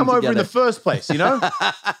Why'd you come over in the first place?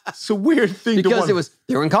 It's a weird thing because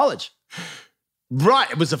they were in college. Right.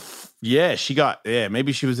 It was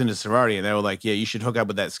maybe she was in a sorority and they were like, yeah, you should hook up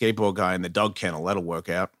with that skateboard guy in the dog kennel. That'll work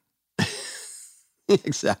out.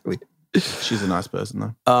 Exactly. She's a nice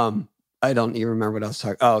person though. I don't even remember what I was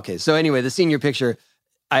talking. Oh, okay. So anyway, the senior picture,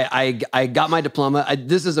 I got my diploma.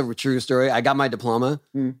 This is a true story. I got my diploma,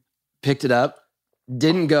 picked it up,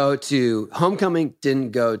 didn't go to homecoming,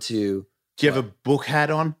 didn't go to. Do you have a book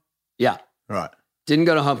hat on? Yeah. Right. Didn't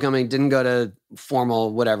go to homecoming, didn't go to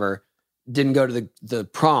formal, whatever. Didn't go to the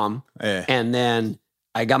prom. Yeah. And then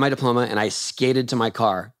I got my diploma and I skated to my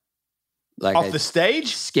car. Like off the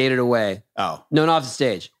stage? Skated away. Oh. No, not off the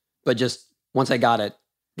stage. But just once I got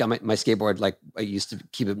my skateboard, like I used to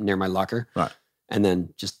keep it near my locker. Right. And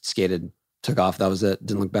then just skated, took off. That was it.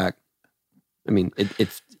 Didn't look back. I mean,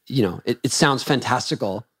 it sounds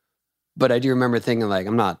fantastical, but I do remember thinking like,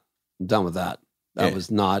 I'm not done with that. That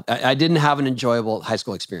was not, I didn't have an enjoyable high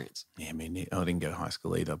school experience. Yeah, I mean, I didn't go to high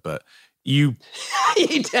school either, but you.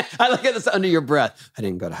 I look at this under your breath. I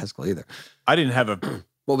didn't go to high school either. I didn't have a.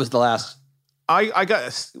 What was the last?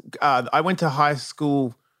 I went to high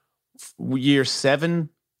school year 7.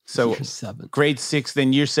 So year 7. Grade 6,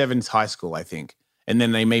 then year 7's high school, I think. And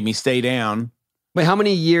then they made me stay down. Wait, how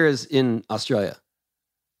many years in Australia?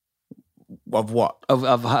 Of what?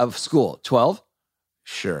 Of school? 12?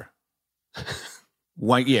 Sure.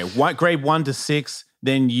 Grade 1 to 6,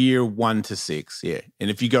 then year 1 to 6. Yeah. And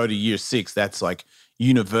if you go to year 6, that's like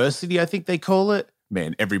university, I think they call it.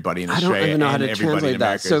 Man, everybody in Australia. I don't even know how to translate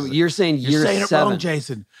that. So you're saying year 7. You're saying it wrong,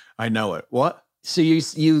 Jason. I know it. What? So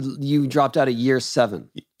you dropped out of year 7.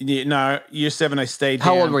 No, year 7 I stayed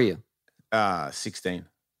How down. old were you? 16.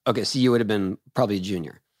 Okay, so you would have been probably a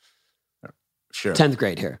junior. Sure. 10th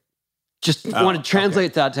grade here. Just want to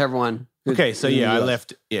translate that to everyone. Okay, so I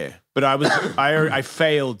left, But I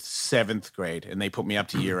failed 7th grade and they put me up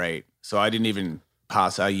to year 8. So I didn't even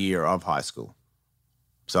pass a year of high school.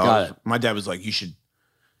 So my dad was like, you should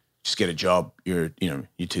just get a job. You're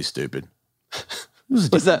too stupid. Was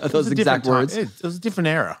that those exact words? It was a different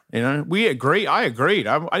era. We agreed. I agreed.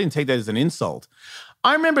 I didn't take that as an insult.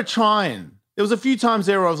 I remember trying. There was a few times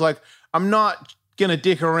there where I was like, I'm not gonna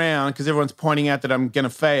dick around because everyone's pointing out that I'm gonna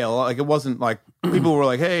fail. Like it wasn't like people were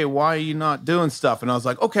like, "Hey, why are you not doing stuff?" And I was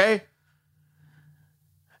like, "Okay,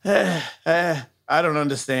 I don't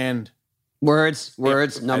understand words,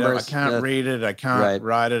 numbers. I can't read it. I can't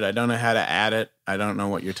write it. I don't know how to add it. I don't know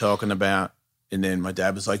what you're talking about." And then my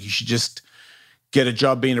dad was like, you should just get a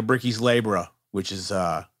job being a brickies laborer, which is,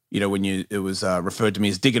 when it was referred to me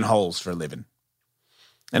as digging holes for a living.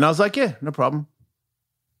 And I was like, yeah, no problem.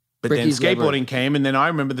 But Brickies then skateboarding laborer. came, and then I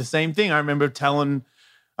remember the same thing. I remember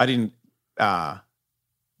I didn't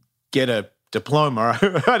get a diploma.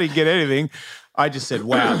 I didn't get anything. I just said,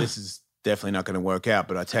 wow, this is definitely not going to work out.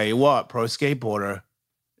 But I tell you what, pro skateboarder,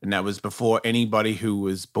 and that was before anybody who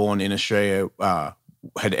was born in Australia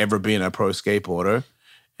had ever been a pro skateboarder.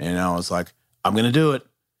 And I was like, I'm going to do it.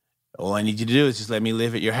 All I need you to do is just let me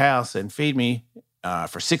live at your house and feed me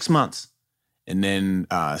for 6 months. And then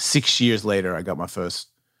 6 years later, I got my first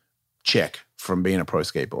check from being a pro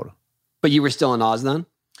skateboarder. But you were still in Oz then?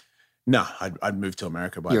 No, I'd moved to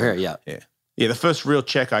America by You're then. here, yeah. Yeah, the first real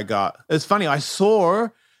check I got. It's funny, I saw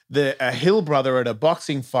a Hill brother at a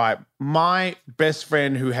boxing fight. My best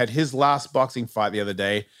friend who had his last boxing fight the other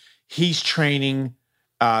day, he's training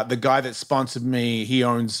the guy that sponsored me. He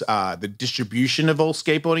owns the distribution of all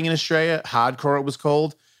skateboarding in Australia. Hardcore it was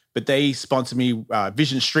called. But they sponsored me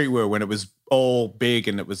Vision Streetwear when it was all big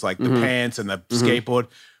and it was like the pants and the skateboard.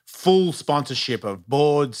 Full sponsorship of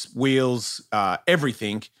boards, wheels,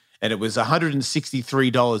 everything. And it was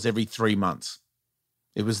 $163 every 3 months.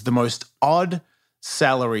 It was the most odd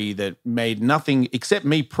salary that made nothing except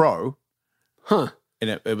me pro. Huh.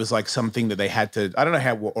 And it was like something that they had to, I don't know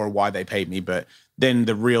how or why they paid me, but then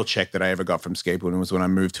the real check that I ever got from skateboarding was when I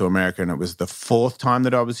moved to America, and it was the 4th time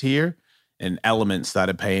that I was here, and Element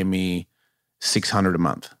started paying me $600 a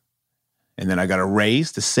month. And then I got a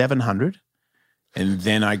raise to $700. And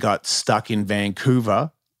then I got stuck in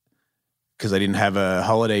Vancouver because I didn't have a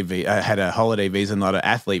holiday visa. I had a holiday visa, not an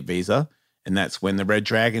athlete visa. And that's when the Red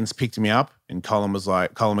Dragons picked me up. And Colin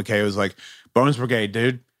McKay was like, Bones Brigade,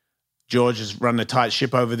 dude. George is running a tight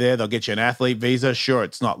ship over there. They'll get you an athlete visa. Sure,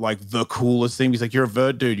 it's not like the coolest thing. He's like, you're a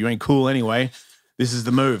vert dude. You ain't cool anyway. This is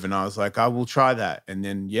the move. And I was like, I will try that. And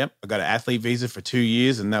then, yep, I got an athlete visa for 2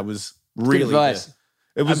 years. And that was really advice.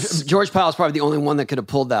 It was George Pyle is probably the only one that could have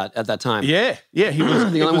pulled that at that time. Yeah, he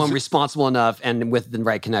was The only one responsible enough and with the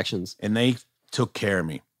right connections. And they took care of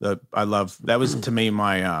me. That was to me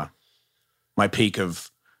my my peak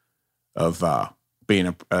of being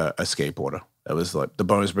a skateboarder. That was like the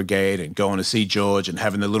Bonus Brigade and going to see George and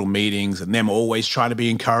having the little meetings and them always trying to be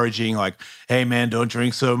encouraging, like, hey man, don't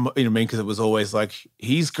drink so much, you know what I mean? Because it was always like,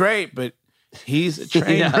 he's great, but he's a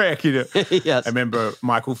train wreck, you know. Yes. I remember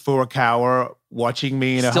Michael Furukawa watching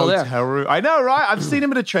me in a Still hotel room. I know, right? I've seen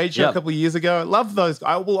him at a trade show Yep. a couple of years ago. I love those.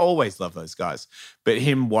 I will always love those guys. But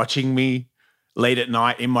him watching me late at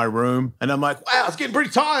night in my room, and I'm like, wow, it's getting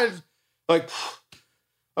pretty tired. Like,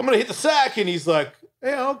 I'm gonna hit the sack, and he's like,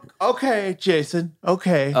 yeah, okay, Jason,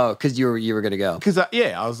 okay. Oh, because you were going to go. Because I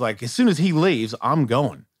was like, as soon as he leaves, I'm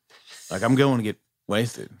going. Like, I'm going to get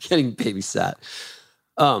wasted. Getting babysat.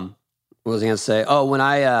 What was I going to say? Oh, when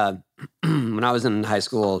I was in high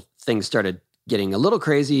school, things started getting a little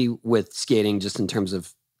crazy with skating, just in terms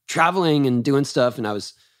of traveling and doing stuff. And I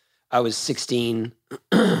was 16.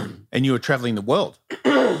 And you were traveling the world.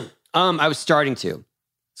 I was starting to.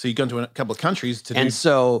 So you've gone to a couple of countries to do. And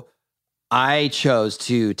so I chose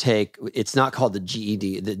to take, it's not called the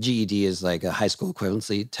GED. The GED is like a high school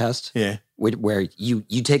equivalency test. Yeah. Where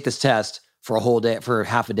you take this test for a whole day, for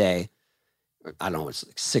half a day. I don't know, it's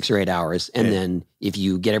like 6 or 8 hours. And then if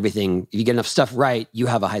you get enough stuff right, you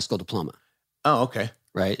have a high school diploma. Oh, okay.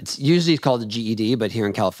 Right? It's usually called the GED, but here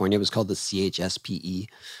in California, it was called the CHSPE.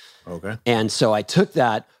 Okay. And so I took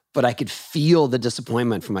that, but I could feel the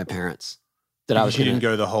disappointment from my parents that I was You didn't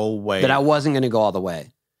go the whole way. that I wasn't going to go all the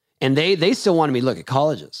way. And they still wanted me to look at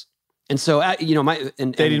colleges. And so, they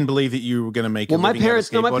They didn't believe that you were going to make it. Well, my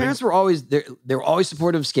parents were always, they were always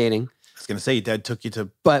supportive of skating. I was going to say, your dad took you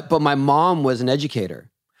to But my mom was an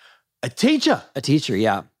educator. a teacher. A teacher,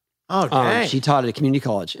 yeah. Oh, dang. She taught at a community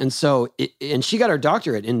college. And so, and she got her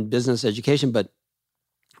doctorate in business education, but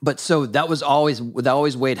so that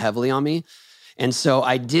always weighed heavily on me. And so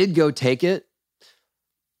I did go take it,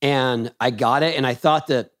 and I got it. And I thought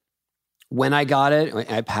that when I got it,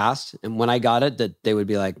 I passed. And when I got it, that they would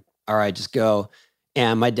be like, all right, just go.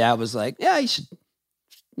 And my dad was like, yeah, you should,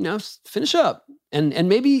 finish up. And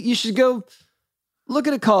maybe you should go look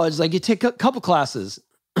at a college. Like, you take a couple classes.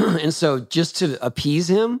 And so just to appease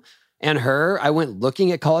him and her, I went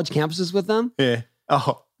looking at college campuses with them. Yeah.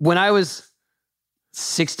 Oh. When I was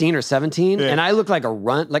 16 or 17, and I looked like a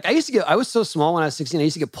runt. Like, I was so small when I was 16, I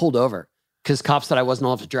used to get pulled over because cops thought I wasn't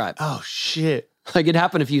old enough to drive. Oh, shit. Like, it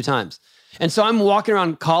happened a few times. And so I'm walking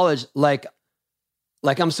around college like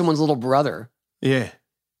I'm someone's little brother. Yeah.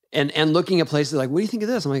 And looking at places like, what do you think of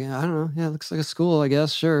this? I'm like, I don't know. Yeah, it looks like a school, I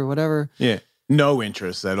guess. Sure, whatever. Yeah. No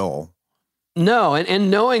interest at all. No,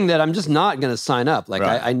 and knowing that I'm just not going to sign up. Like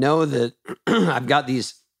Right. I know that I've got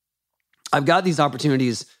these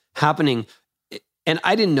opportunities happening, and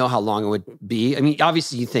I didn't know how long it would be. I mean,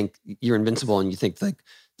 obviously you think you're invincible and you think like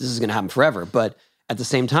this is going to happen forever, but at the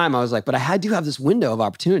same time I was like, but I do have this window of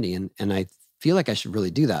opportunity, and I feel like I should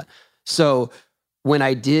really do that. So when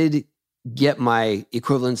I did get my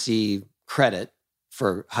equivalency credit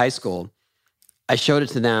for high school, I showed it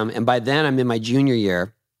to them, and by then I'm in my junior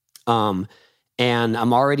year. And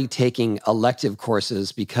I'm already taking elective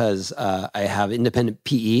courses because I have independent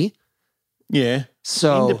PE. Yeah.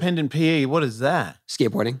 So Independent PE, what is that?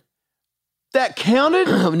 skateboarding. That counted?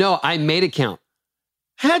 No, I made it count.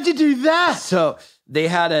 How'd you do that? So they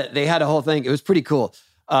had a whole thing. It was pretty cool.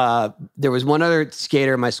 There was one other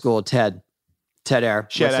skater in my school, Ted Air.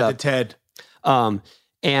 Shout What's out up? to Ted.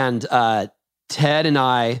 And Ted and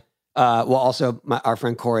I, well, also our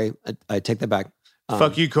friend Corey. I take that back.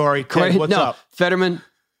 Fuck you, Corey. Ted, what's up? Fetterman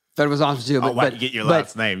was awesome too. Oh, wait, you get your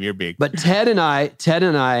last name. You're big. But Ted and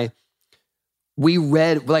I, we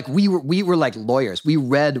read, like we were like lawyers. We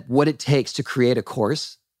read what it takes to create a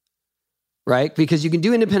course, right? Because you can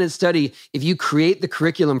do independent study if you create the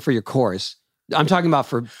curriculum for your course. I'm talking about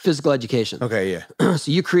for physical education. Okay, yeah. So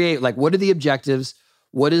you create like, what are the objectives?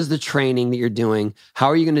 What is the training that you're doing? How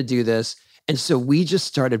are you going to do this? And so we just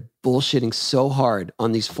started bullshitting so hard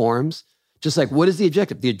on these forums. Just like, what is the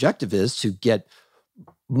objective? The objective is to get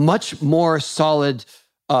much more solid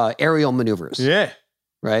aerial maneuvers. Yeah.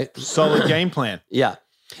 Right? Solid game plan. Yeah.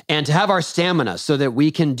 And to have our stamina so that we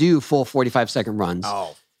can do full 45-second runs.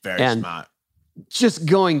 Oh, very And smart. Just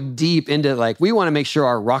going deep into like, we want to make sure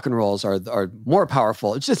our rock and rolls are more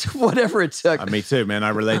powerful. It's just whatever it took. Me too, man. I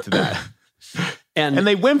relate to that. And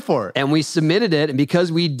they went for it. And we submitted it. And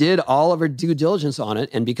because we did all of our due diligence on it,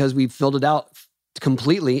 and because we filled it out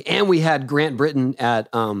completely, and we had Grant Britton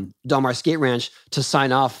at Del Mar Skate Ranch to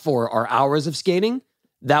sign off for our hours of skating,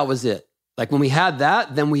 that was it. Like when we had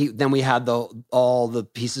that, then we had all the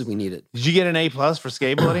pieces we needed. Did you get an A+ for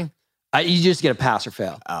skateboarding? You just get a pass or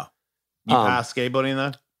fail. Oh, you passed skateboarding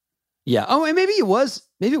though? Yeah. Oh, and maybe it was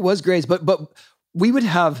grades, but we would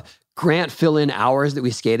have Grant fill in hours that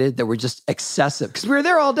we skated that were just excessive because we were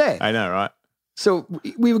there all day. I know, right? So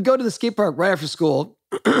we would go to the skate park right after school,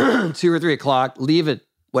 2 or 3 o'clock, leave at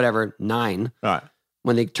whatever, 9, Right.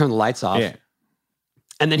 when they turn the lights off. Yeah.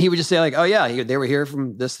 And then he would just say like, oh yeah, they were here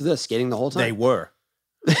from this to this, skating the whole time. They were.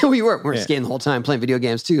 we were skating the whole time, playing video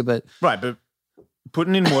games too, but. Right, but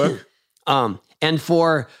putting in work. And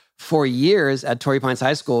for years at Torrey Pines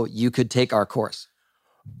High School, you could take our course.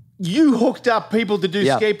 You hooked up people to do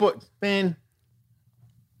Yeah. skateboard. Man.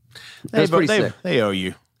 That was pretty sick. They owe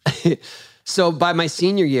you. So by my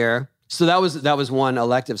senior year, so that was one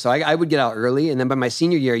elective. So I would get out early, and then by my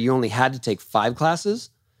senior year, you only had to take 5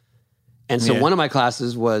 classes. And so Yeah. one of my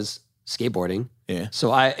classes was skateboarding. Yeah.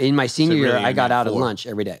 So in my senior So really year, I you got need out at 4. lunch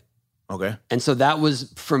every day. Okay. And so that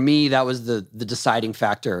was, for me, that was the deciding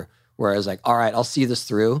factor where I was like, all right, I'll see this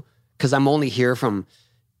through because I'm only here from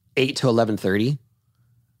 8 to 11:30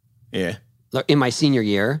 Yeah. in my senior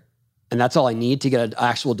year. And that's all I need to get an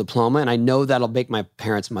actual diploma. And I know that'll make my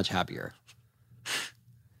parents much happier.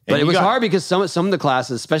 But it was hard because some of the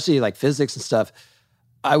classes, especially like physics and stuff,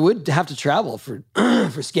 I would have to travel for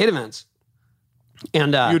for skate events.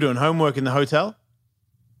 And You were doing homework in the hotel?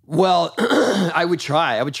 well, I would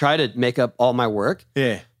try to make up all my work.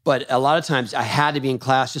 Yeah. But a lot of times I had to be in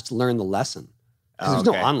class just to learn the lesson. Because there's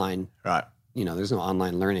no Okay. online, Right. there's no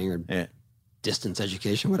online learning or Yeah. distance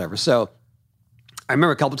education, whatever. So I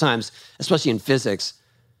remember a couple times, especially in physics,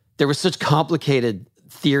 there were such complicated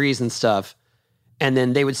theories and stuff. And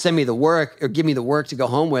then they would send me the work or give me the work to go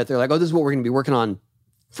home with. They're like, oh, this is what we're going to be working on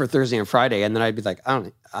for Thursday and Friday. And then I'd be like,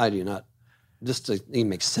 I do not. Just to even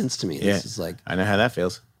make sense to me. Yeah. This is like, I know how that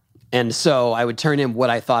feels. and so I would turn in what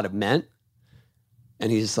I thought it meant.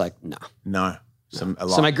 And he's just like, no. No. A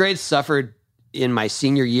lot. So my grades suffered in my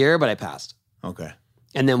senior year, but I passed. Okay.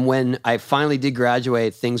 And then when I finally did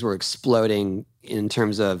graduate, things were exploding in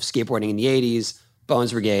terms of skateboarding in the 80s,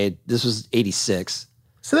 Bones Brigade. This was 86.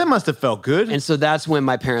 So that must have felt good. And so that's when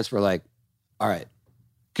my parents were like, all right,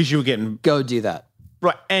 Because you were getting go do that.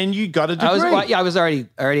 right, and you got a degree. I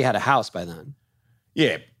already had a house by then.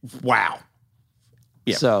 Yeah. Wow.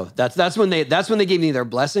 Yeah. So that's when they gave me their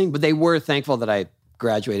blessing, but they were thankful that I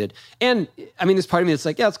graduated. And I mean, there's part of me that's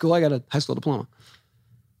like, yeah, it's cool. I got a high school diploma.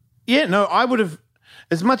 Yeah. No, I would have.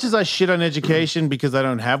 As much as I shit on education because I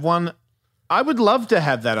don't have one, I would love to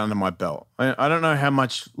have that under my belt. I don't know how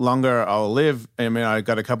much longer I'll live. I mean, I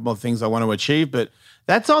got a couple of things I want to achieve, but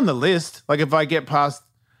that's on the list. Like if I get past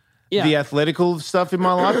the athletical stuff in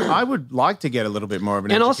my life, I would like to get a little bit more of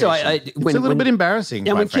an and education. also, It's a little bit embarrassing.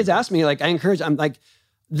 Yeah, quite when kids frankly. ask me, like, I encourage. I'm like,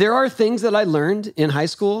 there are things that I learned in high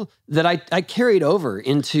school that I carried over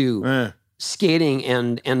into skating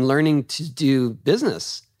and learning to do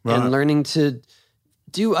business and learning to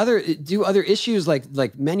do other issues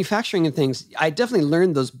like manufacturing and things. I definitely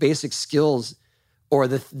learned those basic skills or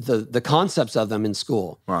the concepts of them in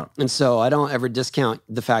school. Right. And so I don't ever discount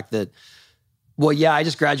the fact that, well, yeah, I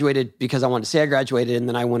just graduated because I wanted to say I graduated, and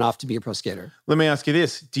then I went off to be a pro skater. Let me ask you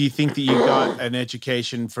this. Do you think that you got an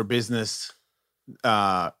education for business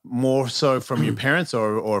more so from your parents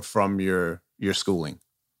or from your schooling?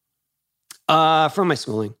 From my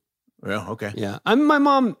schooling. Yeah, okay. Yeah. My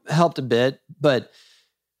mom helped a bit, but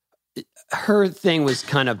her thing was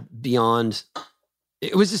kind of beyond.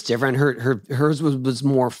 It was just different. Hers was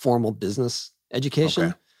more formal business education.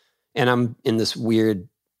 Okay. And I'm in this weird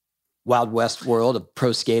Wild West world of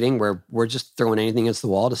pro skating where we're just throwing anything against the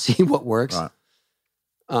wall to see what works. Right.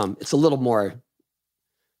 It's a little more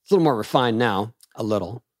refined now, a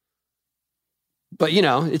little. But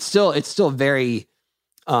it's still very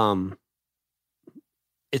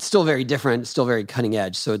it's still very different, still very cutting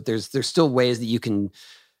edge. So there's still ways that you can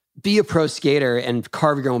be a pro skater and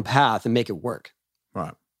carve your own path and make it work.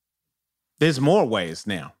 Right. There's more ways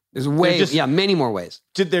now. There's many more ways.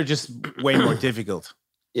 They're just way more difficult.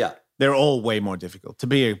 Yeah. They're all way more difficult. To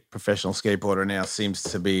be a professional skateboarder now seems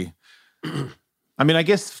to be, I mean, I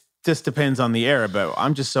guess this depends on the era, but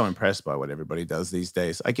I'm just so impressed by what everybody does these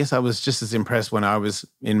days. I guess I was just as impressed when I was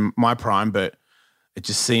in my prime, but it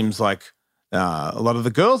just seems like a lot of the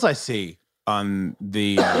girls I see on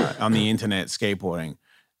the internet skateboarding,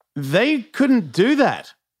 they couldn't do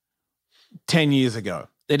that 10 years ago.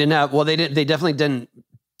 They didn't have, well, they definitely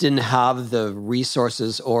didn't have the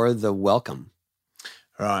resources or the welcome.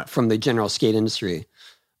 Right. From the general skate industry.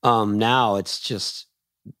 Now it's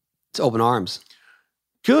open arms.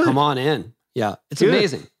 Good. Come on in. Yeah. It's Good.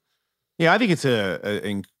 amazing. Yeah, I think it's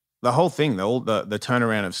the whole thing, the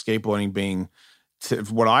turnaround of skateboarding being,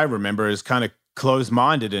 what I remember is kind of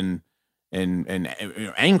closed-minded and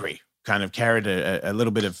angry, kind of carried a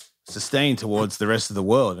little bit of sustain towards the rest of the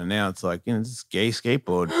world. And now it's like, this gay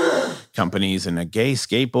skateboard companies and a gay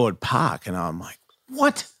skateboard park. And I'm like,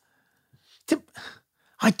 what?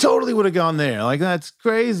 I totally would have gone there. Like, that's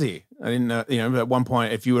crazy. I didn't know, at one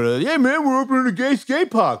point, if you were yeah, man, we're opening a gay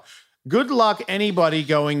skate park. Good luck anybody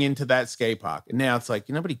going into that skate park. And now it's like,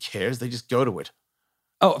 nobody cares. They just go to it.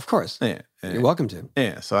 Oh, of course. Yeah. You're welcome to.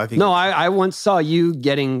 Yeah. So I think. No, I once saw you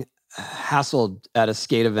getting hassled at a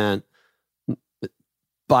skate event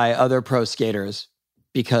by other pro skaters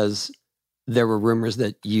because there were rumors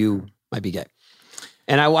that you might be gay.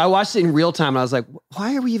 And I watched it in real time and I was like,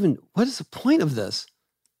 what is the point of this?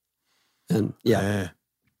 And yeah.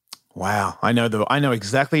 Wow. I know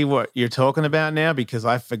exactly what you're talking about now because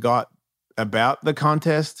I forgot about the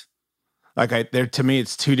contest. Like to me,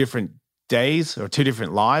 it's two different days or two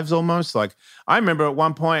different lives almost. Like I remember at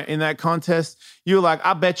one point in that contest, you were like,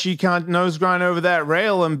 I bet you can't nose grind over that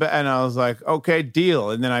rail. And I was like, okay,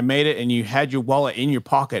 deal. And then I made it and you had your wallet in your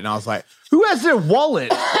pocket. And I was like, who has their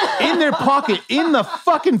wallet in their pocket in the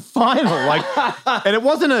fucking final? Like, and it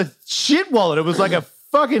wasn't a shit wallet. It was like a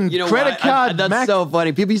fucking credit card. That's so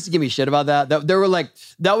funny. People used to give me shit about that. They were like,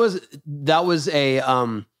 that was a,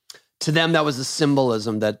 to them, that was a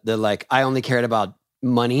symbolism that they're like, I only cared about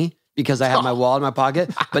money because I had my wallet in my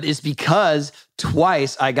pocket, but it's because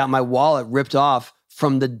twice I got my wallet ripped off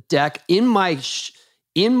from the deck in my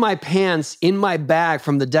pants, in my bag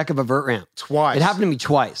from the deck of a vert ramp. Twice. It happened to me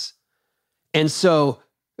twice. And so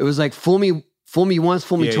it was like, fool me once,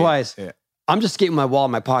 fool me twice. Yeah. I'm just skating my wallet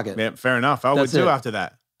in my pocket. Yeah, fair enough. I would too after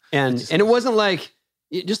that. And it wasn't like,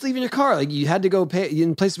 just leave in your car. Like you had to go pay,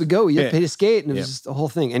 in places we go, you had to pay to skate. And it was just the whole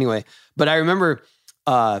thing. Anyway, but I remember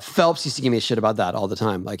Phelps used to give me shit about that all the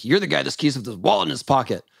time. Like, you're the guy that skis with his wallet in his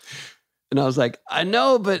pocket. And I was like, I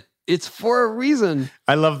know, but it's for a reason.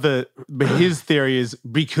 I love but his theory is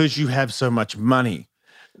because you have so much money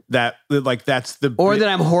that that's the... Or that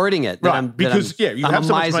I'm hoarding it. Right, you have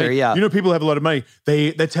so much money. Yeah. People have a lot of money.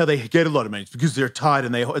 That's how they get a lot of money. It's because they're tied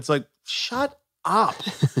and it's like, shut up.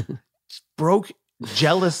 Broke,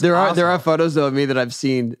 jealous. There are photos though of me that I've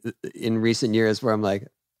seen in recent years where I'm like,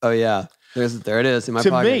 oh yeah, there it is in my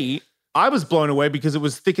pocket. To me, I was blown away because it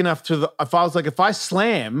was thick enough if I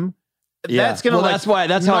slam, that's gonna that's how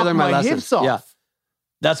I learned my lesson. Hips off. Yeah.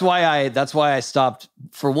 That's why I stopped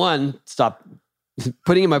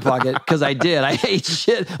putting it in my pocket because I ate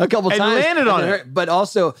shit a couple times. And landed on it. But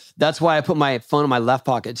also that's why I put my phone in my left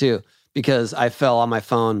pocket too, because I fell on my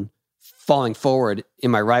phone falling forward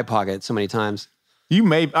in my right pocket so many times.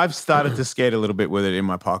 I've started to skate a little bit with it in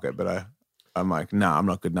my pocket, but I'm like, nah, I'm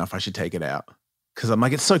not good enough. I should take it out. Because I'm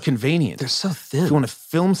like, it's so convenient. They're so thin. If you want to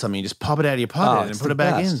film something, you just pop it out of your pocket and put it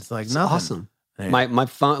back in. It's like nothing. Awesome. Yeah. My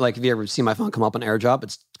phone, like if you ever see my phone come up on AirDrop,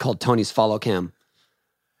 it's called Tony's Follow Cam.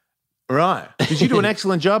 Right. Because you do an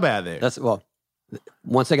excellent job out there.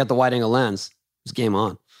 Once I got the wide angle lens, it's game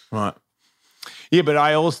on. Right. Yeah, but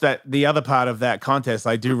the other part of that contest,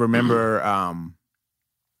 I do remember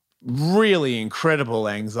really incredible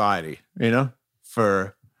anxiety,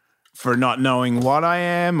 for not knowing what I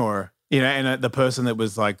am or, and the person that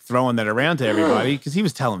was like throwing that around to everybody, because he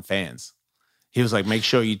was telling fans. He was like, make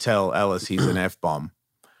sure you tell Ellis he's an F-bomb.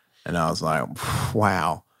 And I was like,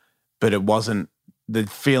 wow. But it wasn't the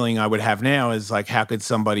feeling I would have now is like, how could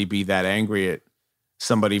somebody be that angry at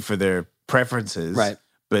somebody for their preferences? Right.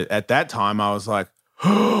 But at that time, I was like,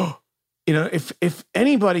 if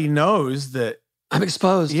anybody knows that I'm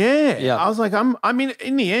exposed. Yeah. I was like,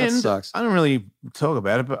 in the end, sucks. I don't really talk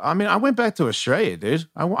about it, but I went back to Australia, dude.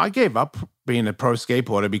 I gave up being a pro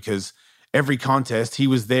skateboarder because every contest he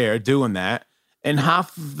was there doing that. And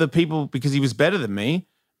half of the people, because he was better than me,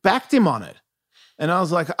 backed him on it. And I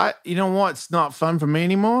was like, you know what? It's not fun for me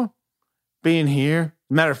anymore being here.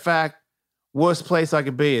 Matter of fact, worst place I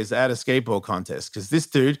could be is at a skateboard contest because this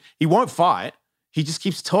dude, he won't fight. He just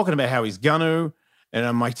keeps talking about how he's gonna. And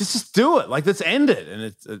I'm like, just do it. Like, let's end it. And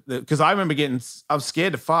it's because I remember I was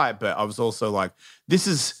scared to fight, but I was also like,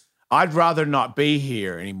 I'd rather not be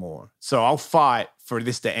here anymore. So I'll fight for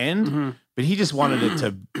this to end. Mm-hmm. But he just wanted it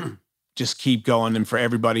to just keep going and for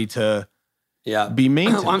everybody to be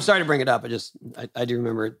mean to well, I'm sorry to bring it up. I do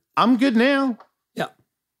remember it. I'm good now.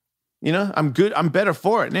 Yeah. I'm good. I'm better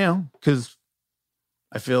for it now because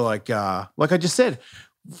I feel like I just said,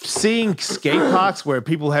 seeing skate parks where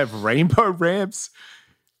people have rainbow ramps,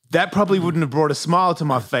 that probably wouldn't have brought a smile to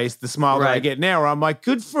my face, the smile that I get now, where I'm like,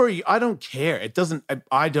 good for you. I don't care. It doesn't,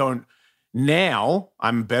 I don't, now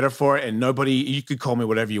I'm better for it and you could call me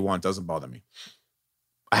whatever you want, doesn't bother me.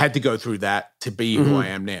 I had to go through that to be who I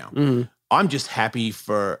am now. Mm-hmm. I'm just happy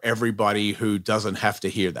for everybody who doesn't have to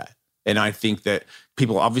hear that. And I think that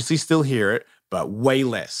people obviously still hear it, but way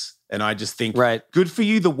less. And I just think, good for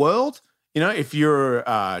you, the world. If you're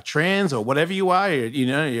trans or whatever you are,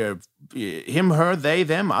 you're him, her, they,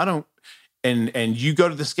 them, I don't, and you go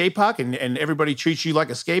to the skate park and everybody treats you like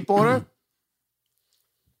a skateboarder,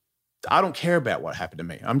 I don't care about what happened to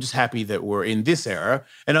me. I'm just happy that we're in this era.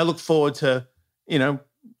 And I look forward to,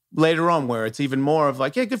 later on where it's even more of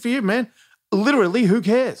like, yeah, good for you, man. Literally, who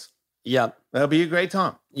cares? Yeah. That'll be a great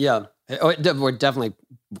time. Yeah. We're definitely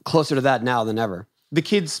closer to that now than ever. The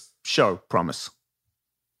kids show promise.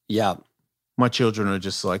 Yeah. My children are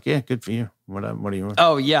just like, yeah, good for you. What do you want?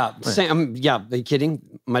 Oh, yeah. Same, yeah. Are you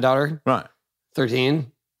kidding? My daughter? Right.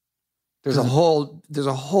 13. There's a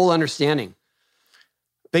whole understanding.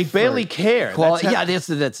 They barely care. That's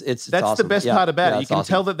awesome. the best part about it. You can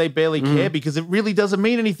tell that they barely care because it really doesn't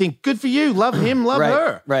mean anything. Good for you. Love him, love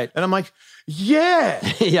her. Right. And I'm like, yeah.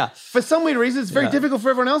 Yeah. For some weird reason, it's very difficult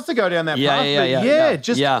for everyone else to go down that path.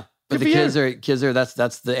 But the kids are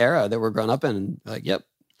that's the era that we're growing up in. Like, yep.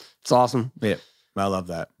 It's awesome. Yeah. I love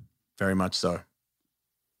that. Very much so.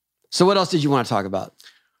 So what else did you want to talk about?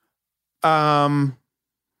 No,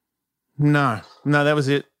 that was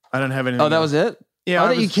it. I don't have anything. Oh, that was it?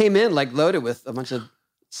 Yeah. You came in like loaded with a bunch of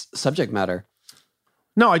subject matter.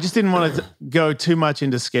 No, I just didn't want to go too much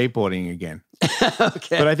into skateboarding again.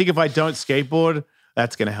 Okay. But I think if I don't skateboard,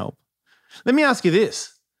 that's going to help. Let me ask you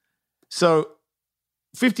this. So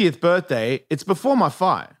 50th birthday, it's before my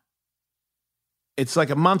fight. It's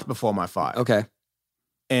like a month before my fight. Okay.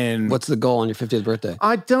 And what's the goal on your 50th birthday?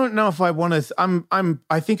 I don't know if I want to.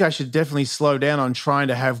 I think I should definitely slow down on trying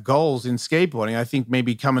to have goals in skateboarding. I think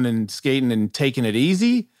maybe coming and skating and taking it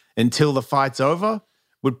easy until the fight's over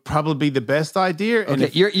would probably be the best idea. Okay,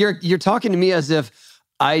 and you're talking to me as if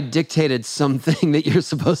I dictated something that you're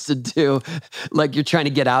supposed to do, like you're trying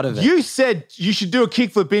to get out of it. You said you should do a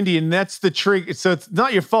kickflip Indian, and that's the trick. So it's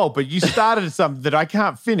not your fault, but you started something that I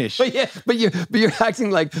can't finish. But you're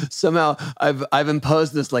acting like somehow I've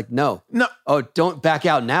imposed this. Like no. Oh, don't back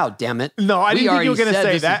out now, damn it. No, I didn't think you were going to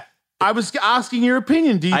say that. I was asking your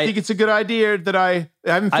opinion. Do you think it's a good idea that I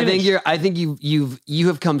haven't finished? I think you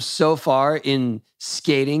have come so far in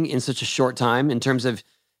skating in such a short time in terms of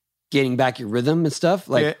getting back your rhythm and stuff.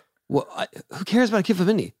 Like, who cares about a kickflip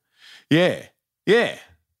indie? Yeah.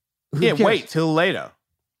 Wait till later.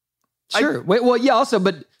 Sure. Also,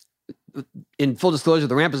 but in full disclosure,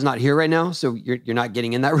 the ramp is not here right now, so you're not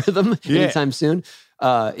getting in that rhythm anytime soon.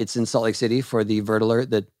 It's in Salt Lake City for the Vert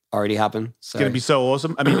Alert that already happened. It's going to be so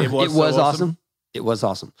awesome. I mean, it was awesome. It was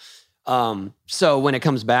awesome. So when it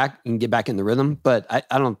comes back, you can get back in the rhythm. But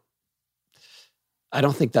I don't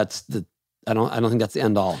think that's the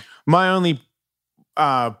end all. My only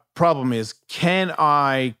problem is, can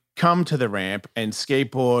I come to the ramp and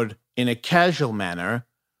skateboard in a casual manner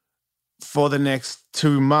for the next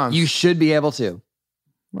 2 months? You should be able to.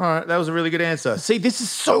 All right, that was a really good answer. See, this is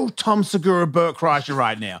so Tom Segura, Burt Kreischer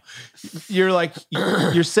right now. You're like,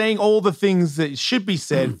 you're saying all the things that should be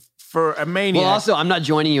said for a maniac. Well, also, I'm not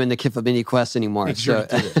joining you in the Kifabini quest anymore. He sure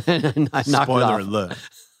did it. I knocked Spoiler it off. alert.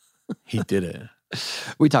 He did it.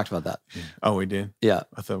 We talked about that. Yeah. Oh, we did? Yeah.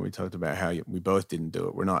 I thought we talked about how we both didn't do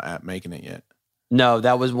it. We're not at making it yet. No,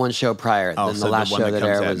 that was one show prior. Oh, then so the last the one show that that comes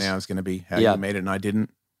aired out was now is going to be how Yeah. you made it and I didn't?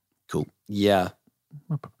 Cool. Yeah.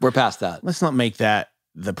 We're past that. Let's not make that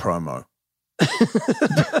the promo.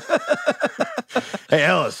 Hey,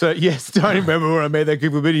 Ellis. So yes, don't remember when I made that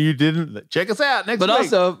Cooper video. You didn't. Check us out next But week.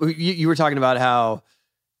 also, you were talking about how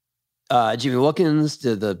Jimmy Wilkins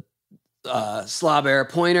did the slob air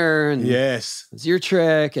pointer, and Yes. it's your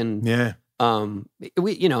trick, and Yeah.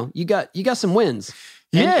 you got some wins.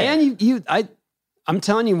 Yeah. And I'm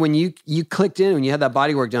telling you, when you clicked in, when you had that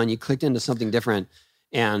body work done, you clicked into something different.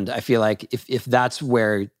 And I feel like if that's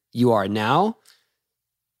where you are now,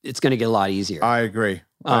 it's going to get a lot easier. I agree.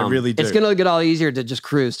 I really do. It's going to get a lot easier to just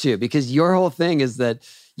cruise too, because your whole thing is that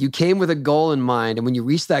you came with a goal in mind. And when you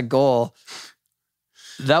reach that goal,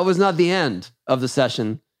 that was not the end of the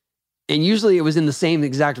session. And usually it was in the same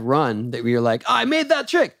exact run that we were like, oh, I made that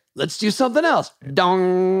trick. Let's do something else.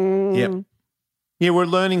 Dong. Yep. Yeah, we're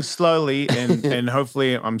learning slowly, and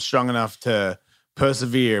hopefully I'm strong enough to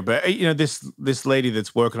persevere. But this lady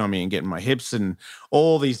that's working on me and getting my hips and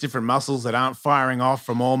all these different muscles that aren't firing off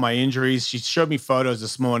from all my injuries. She showed me photos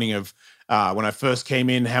this morning of when I first came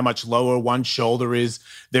in, how much lower one shoulder is.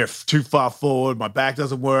 They're too far forward. My back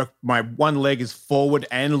doesn't work. My one leg is forward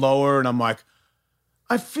and lower, and I'm like,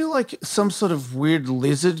 I feel like some sort of weird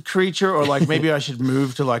lizard creature, or like maybe I should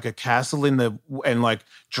move to like a castle and like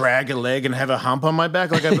drag a leg and have a hump on my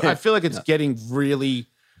back. Like I feel like it's getting really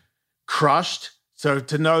crushed. So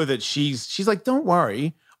to know that she's like, don't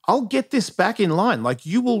worry, I'll get this back in line. Like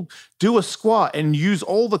you will do a squat and use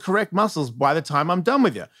all the correct muscles by the time I'm done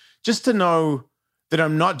with you. Just to know that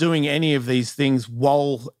I'm not doing any of these things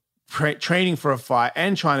while training for a fight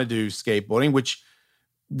and trying to do skateboarding, which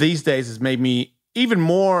these days has made me even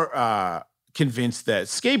more convinced that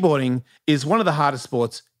skateboarding is one of the hardest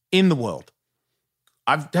sports in the world.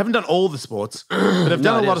 I haven't done all the sports, but I've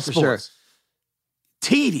done a lot of sports. Sure.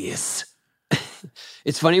 Tedious.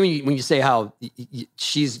 It's funny when you say how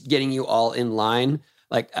she's getting you all in line.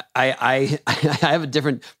 Like I have a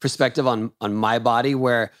different perspective on my body,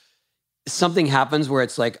 where something happens where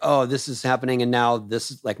it's like, oh, this is happening, and now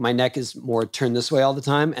this is like my neck is more turned this way all the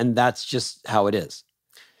time, and that's just how it is.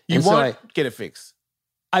 You won't get it fixed.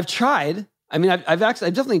 I've tried. I mean, I've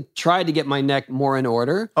definitely tried to get my neck more in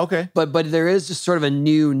order. Okay. But there is just sort of a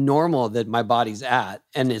new normal that my body's at.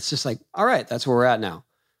 And it's just like, all right, that's where we're at now.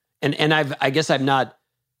 And I guess I'm not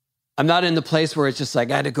in the place where it's just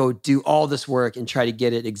like, I had to go do all this work and try to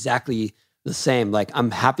get it exactly the same. Like,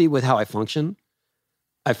 I'm happy with how I function.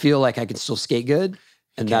 I feel like I can still skate good.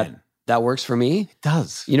 And that works for me. It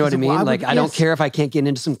does. You know what I mean? Like, I don't care if I can't get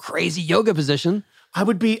into some crazy yoga position. I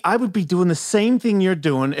would be doing the same thing you're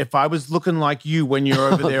doing if I was looking like you when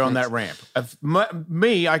you're over there on that ramp.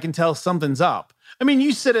 I can tell something's up. I mean,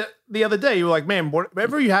 you said it the other day. You were like, man,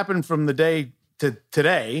 whatever happened from the day to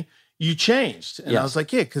today, you changed. And I was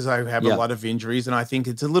like, yeah, because I have a lot of injuries, and I think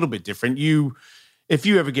it's a little bit different. If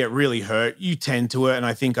you ever get really hurt, you tend to it, and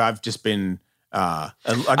I think I've just been I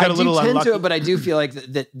do tend to it, but I do feel like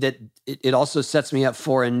that it also sets me up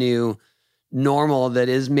for a new normal that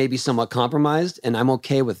is maybe somewhat compromised, and I'm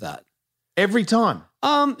okay with that every time.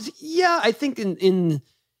 Yeah, I think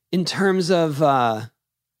in terms of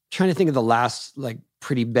trying to think of the last like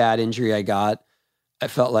pretty bad injury I got, I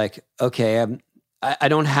felt like, okay, I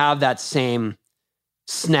don't have that same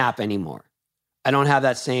snap anymore. I don't have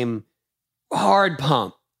that same hard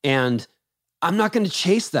pump, and I'm not going to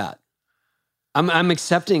chase that. I'm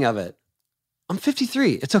accepting of it. I'm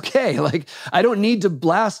 53. It's okay. Like, I don't need to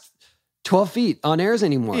blast 12 feet on airs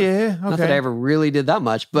anymore. Yeah, okay. Not that I ever really did that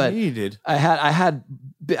much, but yeah, you did. I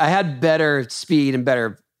had better speed and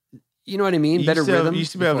better, you know what I mean? Better rhythm. You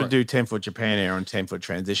used to be able to do 10-foot Japan air and 10-foot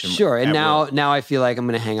transition. Sure. And now I feel like I'm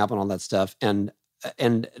going to hang up on all that stuff, and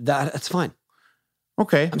that's fine.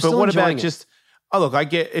 Okay. But what about just, oh, look, I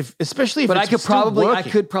get especially if but it's I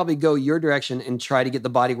could probably go your direction and try to get the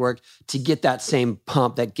body work to get that same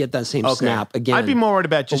pump, get that same snap again. I'd be more worried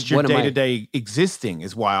about just your day-to-day existing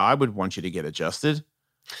is why I would want you to get adjusted.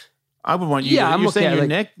 I would want you. Yeah, I'm you're saying okay, your like-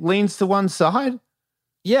 neck leans to one side.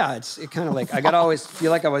 Yeah, it kind of like I gotta always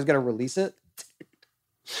feel like I always gotta release it.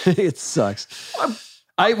 It sucks.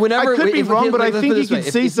 I could be wrong, but I let's think put it you this can way.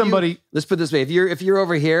 see somebody. Let's put it this way: if you're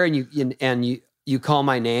over here and you call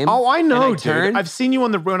my name, Oh, I know, and dude. turn, I've seen you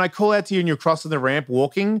when I call out to you and you're crossing the ramp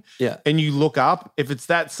walking. Yeah. And you look up. If it's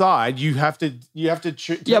that side, you have to.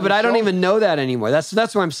 Yeah, but I don't even know that anymore. That's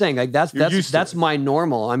what I'm saying. Like used to that's it. my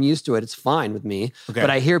normal. I'm used to it. It's fine with me. Okay. But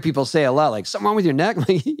I hear people say a lot, like something wrong with your neck. I'm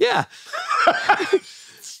like, yeah,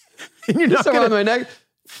 And you're not something wrong with gonna, my neck.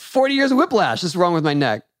 40 years of whiplash. That's wrong with my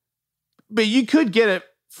neck. but you could get it.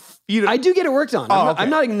 I do get it worked on. Oh, okay. I'm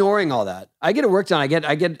not ignoring all that. I get it worked on. I get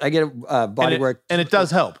body work, and it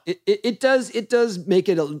does help. It does make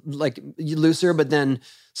it like looser, but then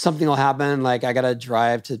something will happen. Like I gotta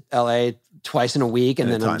drive to LA twice in a week, and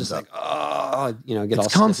And then it I'm just tightens like, oh, get all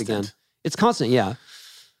It's stiff constant. again. It's constant, yeah.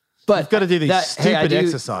 But You've got to do these hey, I stupid do-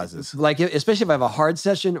 exercises. like especially if I have a hard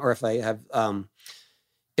session, or if I have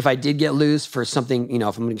if I did get loose for something,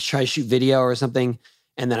 if I'm going to try to shoot video or something,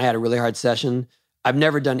 and then I had a really hard session. I've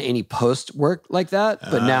never done any post work like that,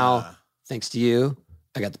 but now, thanks to you,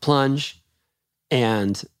 I got the plunge,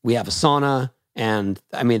 and we have a sauna, and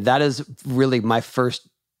I mean that is really my first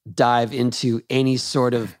dive into any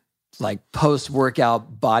sort of like post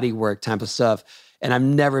workout body work type of stuff, and I've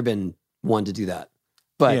never been one to do that,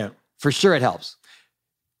 but Yeah. for sure it helps.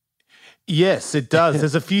 Yes, it does.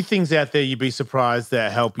 There's a few things out there you'd be surprised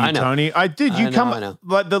that help you, I know. Tony. I did. You I know.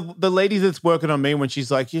 like the lady that's working on me when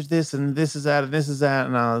she's like, "Here's this and this is that and this is that,"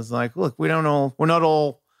 and I was like, "Look, we're not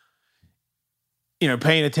all,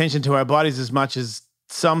 paying attention to our bodies as much as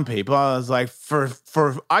some people." I was like,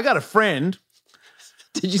 I got a friend.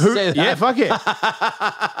 Did you say that? Yeah, fuck it.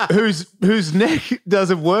 whose neck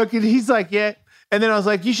doesn't work, and he's like, "Yeah," and then I was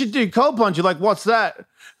like, "You should do cold plunge." You're like, "What's that?"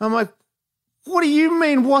 I'm like, "What do you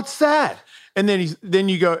mean? What's that?" And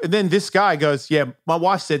then this guy goes, "Yeah, my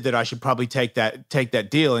wife said that I should probably take that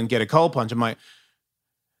deal and get a cold plunge." I'm like,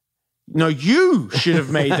 "No, you should have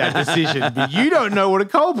made that decision, but you don't know what a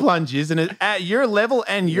cold plunge is, and at your level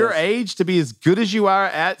and your age, to be as good as you are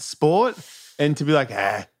at sport, and to be like,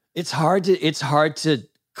 It's hard to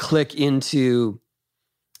click into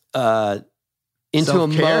a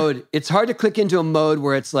Self-care? mode. It's hard to click into a mode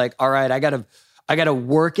where it's like, all right, I gotta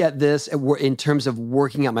work at this in terms of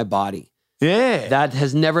working out my body. yeah, That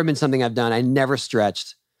has never been something I've done. I never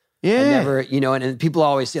stretched. yeah, I never, and people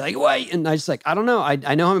always say like, wait, and I just like, I don't know. I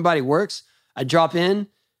know how my body works. I drop in,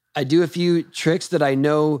 I do a few tricks that I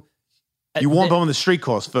know. You warm up on the street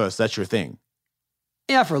course first. That's your thing.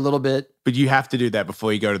 Yeah, for a little bit. But you have to do that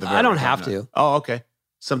before you go to the. I don't vertical, have no. to. Oh, okay.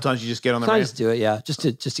 Sometimes you just get on the I ramp. just do it, yeah, just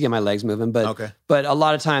to get my legs moving. But Okay. but a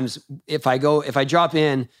lot of times, if I drop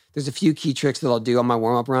in, there's a few key tricks that I'll do on my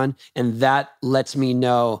warm up run, and that lets me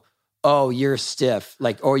know, oh, you're stiff,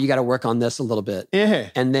 like, or you got to work on this a little bit, Yeah.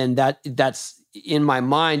 and then that's in my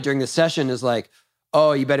mind during the session is like,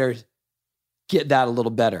 oh, you better get that a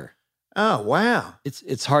little better. Oh, wow.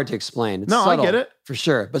 It's hard to explain. It's No, I subtle, get it. for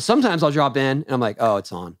sure. But sometimes I'll drop in and I'm like, oh,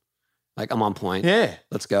 it's on, like I'm on point. Yeah.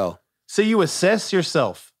 Let's go. So you assess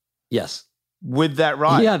yourself Yes. with that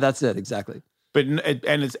ride. Yeah, that's it exactly. But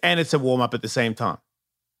it's a warm up at the same time.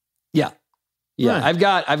 Yeah. Yeah.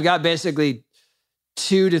 Right. I've got basically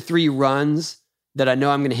 2 to 3 runs that I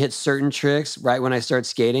know I'm going to hit certain tricks right when I start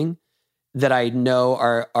skating that I know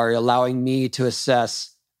are allowing me to assess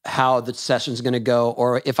how the session's going to go,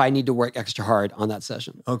 or if I need to work extra hard on that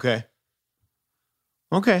session. Okay.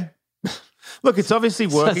 Look, it's obviously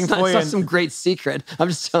working It's not, for it's you. not some great secret. I'm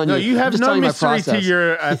just telling No, you. you I'm have just no telling you my mystery to process.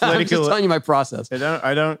 your I'm just athletic. telling you my process.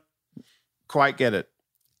 I don't quite get it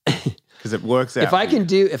because it works out. If I for you.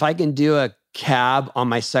 can do a cab on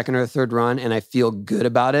my second or third run and I feel good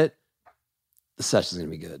about it, the session's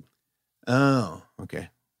going to be good. Oh, okay.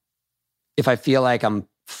 If I feel like I'm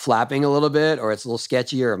flapping a little bit or it's a little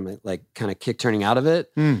sketchy or I'm like kind of kick turning out of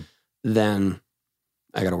it, then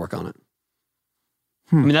I got to work on it.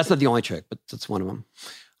 I mean, that's not the only trick, but that's one of them.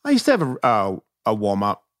 I used to have a warm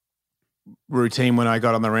up routine when I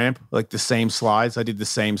got on the ramp, like the same slides. I did the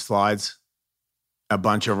same slides a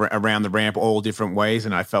bunch of around the ramp, all different ways,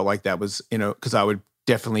 and I felt like that was because I would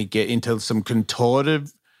definitely get into some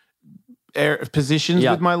contortive positions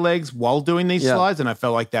with my legs while doing these slides, and I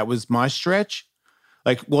felt like that was my stretch.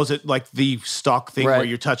 Like, was it like the stock thing where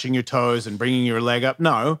you're touching your toes and bringing your leg up?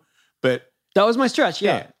 No, but that was my stretch.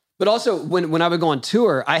 Yeah. But also, when I would go on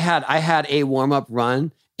tour, I had a warm up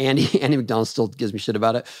run. Andy McDonald still gives me shit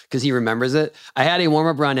about it because he remembers it. I had a warm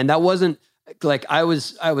up run, and that wasn't like I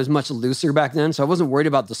was much looser back then, so I wasn't worried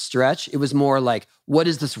about the stretch. It was more like, what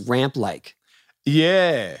is this ramp like?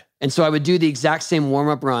 Yeah. And so I would do the exact same warm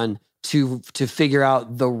up run to figure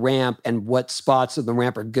out the ramp and what spots of the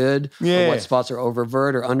ramp are good, or what spots are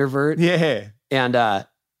oververt or undervert. Yeah. And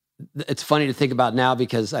it's funny to think about now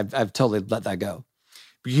because I've totally let that go.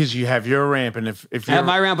 Because you have your ramp, and if I have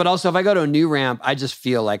my ramp, but also if I go to a new ramp, I just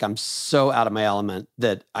feel like I'm so out of my element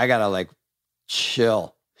that I gotta like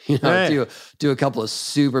chill, do a couple of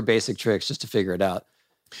super basic tricks just to figure it out.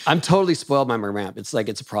 I'm totally spoiled by my ramp. It's like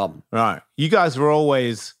it's a problem. Right. You guys were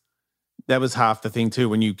always, that was half the thing too,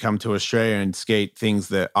 when you come to Australia and skate things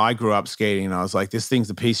that I grew up skating, and I was like, this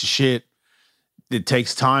thing's a piece of shit. It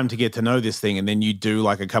takes time to get to know this thing, and then you do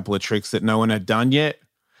like a couple of tricks that no one had done yet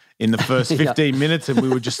in the first 15 minutes, and we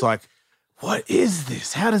were just like, what is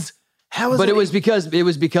this? How is But it was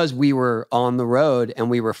because we were on the road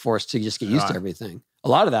and we were forced to just get used to everything. A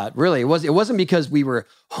lot of that, really. It wasn't because we were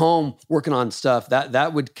home working on stuff.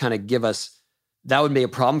 That would kind of give us, that would be a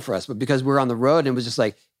problem for us. But because we were on the road and it was just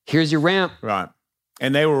like, here's your ramp. Right.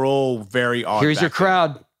 And they were all very odd. Here's your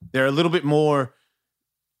crowd. They're a little bit more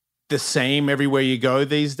the same everywhere you go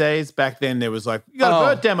these days. Back then there was like, you got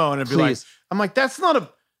a vert demo, and it'd be like, I'm like, that's not a...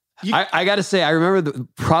 I got to say, I remember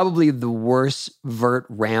probably the worst vert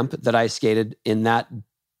ramp that I skated in that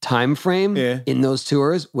time frame in those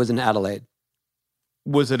tours was in Adelaide.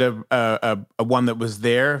 Was it a one that was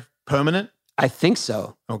there permanent? I think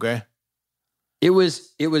so. Okay. It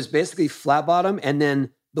was basically flat bottom, and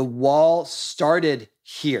then the wall started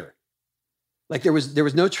here. Like there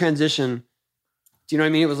was no transition. Do you know what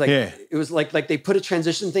I mean? It was like it was like they put a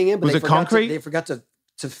transition thing in, but was it concrete? They forgot to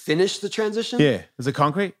finish the transition. Yeah. Was it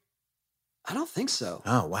concrete? I don't think so.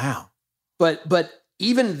 Oh wow. But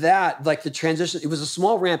even that, like the transition, it was a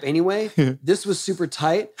small ramp anyway. This was super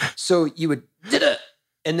tight. So you would,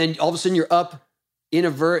 and then all of a sudden you're up in a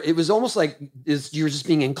vert. It was almost like you were just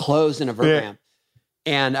being enclosed in a vert ramp.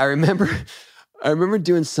 And I remember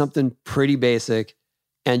doing something pretty basic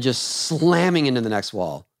and just slamming into the next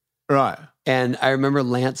wall. Right. And I remember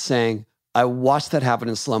Lance saying, I watched that happen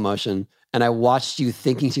in slow motion. And I watched you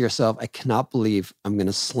thinking to yourself, I cannot believe I'm going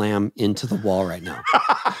to slam into the wall right now.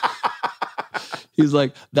 He's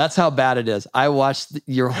like, that's how bad it is. I watched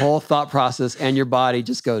your whole thought process and your body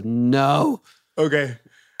just go, no. Okay.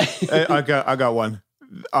 I got one.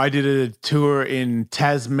 I did a tour in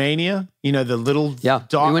Tasmania, the little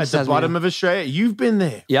dot at the bottom of Australia. You've been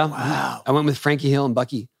there. Yeah. Wow. I went with Frankie Hill and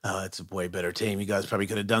Bucky. Oh, that's a way better team. You guys probably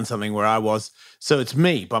could have done something where I was. So it's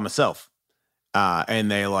me by myself. And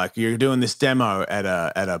they're like, you're doing this demo at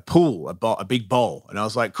a pool, a big bowl. And I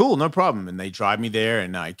was like, cool, no problem. And they drive me there,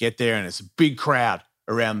 and I get there, and it's a big crowd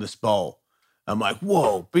around this bowl. I'm like,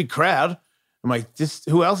 whoa, big crowd. I'm like,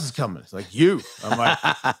 who else is coming? It's like, you. I'm like,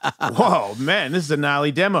 whoa, man, this is a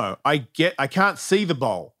gnarly demo. I can't see the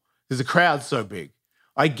bowl because the crowd's so big.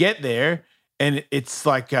 I get there, and it's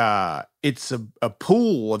like, it's a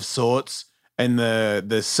pool of sorts, and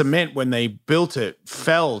the cement, when they built it,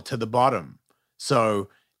 fell to the bottom. So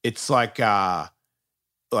it's like 2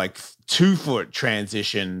 foot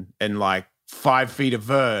transition and like 5 feet of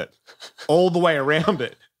vert all the way around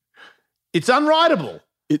it. It's unrideable.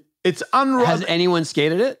 It's unrideable. Has anyone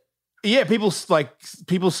skated it? Yeah, people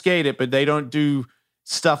skate it, but they don't do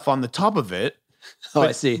stuff on the top of it.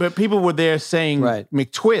 I see. But people were there saying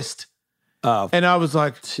McTwist. Oh, and I was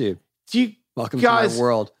like, shoot. Do you Welcome guys, to my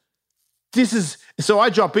world. This is so. I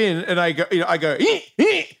drop in and I go,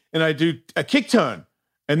 and I do a kick turn,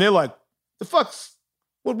 and they're like, "The fuck's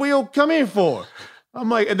what we all come here for?" I'm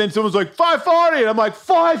like, and then someone's like, 540, and I'm like,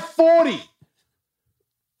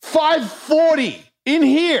 540 in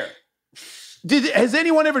here. Has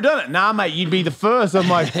anyone ever done it? Nah, mate, you'd be the first. I'm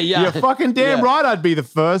like, you're fucking damn right, I'd be the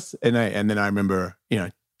first. And then I remember,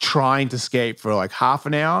 trying to skate for like half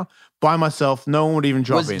an hour by myself. No one would even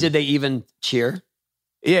drop in. Did they even cheer?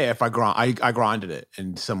 Yeah, if I grinded it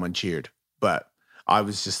and someone cheered. But I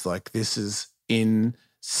was just like, this is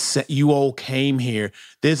you all came here.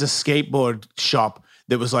 There's a skateboard shop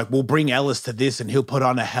that was like, we'll bring Ellis to this and he'll put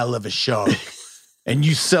on a hell of a show. And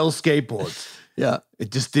you sell skateboards. Yeah.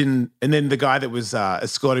 It just didn't. And then the guy that was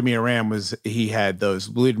escorting me around he had those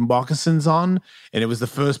wooden moccasins on. And it was the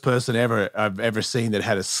first person I've ever seen that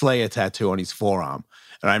had a Slayer tattoo on his forearm.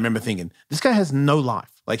 And I remember thinking, this guy has no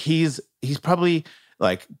life. Like he's probably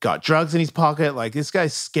like got drugs in his pocket. Like this guy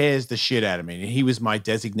scares the shit out of me. And he was my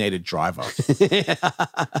designated driver.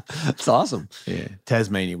 That's awesome. Yeah.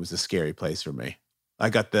 Tasmania was a scary place for me. I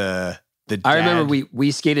got the I remember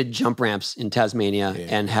we skated jump ramps in Tasmania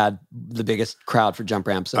and had the biggest crowd for jump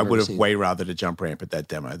ramps. I would have way rather a jump ramp at that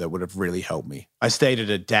demo. That would have really helped me. I stayed at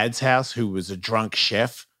a dad's house who was a drunk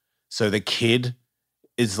chef. So the kid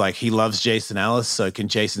is like, he loves Jason Ellis. So can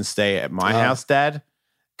Jason stay at my house, Dad?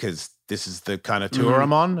 Because this is the kind of tour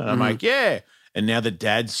I'm on. And I'm like, yeah. And now the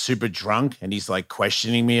dad's super drunk and he's like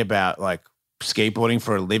questioning me about like skateboarding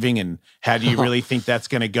for a living and how do you really think that's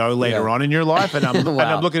going to go later on in your life? And I'm and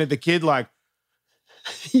I'm looking at the kid like,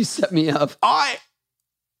 you set me up. I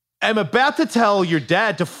am about to tell your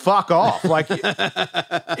dad to fuck off. Like, you know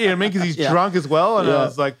what I mean? Because he's drunk as well. And I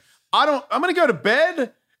was like, I'm going to go to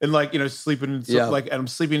bed. And like, you know, sleeping and stuff like, and I'm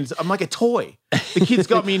sleeping. I'm like a toy. The kid's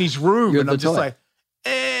got me in his room and I'm just like,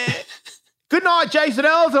 good night, Jason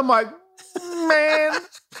Ellis. I'm like, man,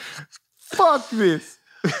 fuck this.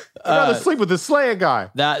 I'd rather sleep with the Slayer guy.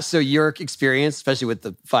 So your experience, especially with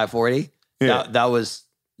the 540, that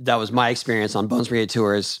was my experience on Bones Brigade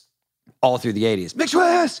tours all through the 80s.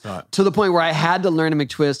 McTwist! To the point where I had to learn a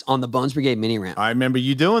McTwist on the Bones Brigade mini ramp. I remember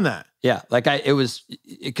you doing that. Yeah, like that's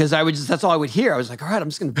all I would hear. I was like, all right, I'm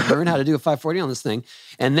just going to learn how to do a 540 on this thing.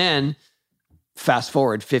 And then fast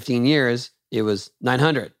forward 15 years, it was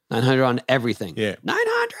 900 on everything. Yeah.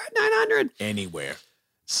 900. Anywhere.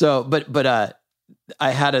 So, but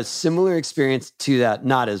I had a similar experience to that,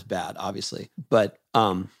 not as bad, obviously. But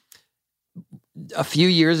a few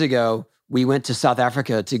years ago, we went to South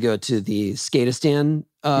Africa to go to the Skateistan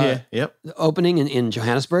opening in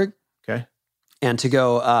Johannesburg. Okay. And to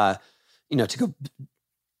go,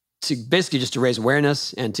 to basically just to raise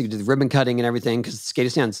awareness and to do the ribbon cutting and everything, because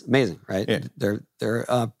Skatistan's amazing, right? Yeah.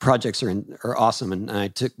 Their projects are awesome,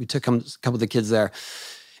 and we took a couple of the kids there,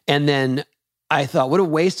 and then I thought, what a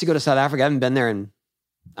waste to go to South Africa. I haven't been there in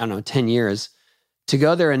 10 years, to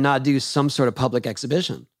go there and not do some sort of public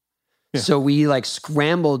exhibition. Yeah. So we like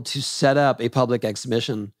scrambled to set up a public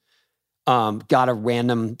exhibition. Got a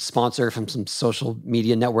random sponsor from some social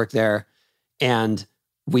media network there, and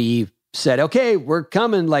we said, okay, we're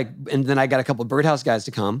coming. And then I got a couple of Birdhouse guys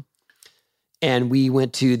to come. And we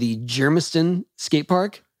went to the Germiston skate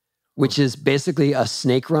park, which is basically a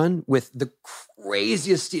snake run with the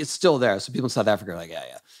craziest, it's still there. So people in South Africa are like,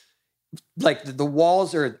 yeah. Like the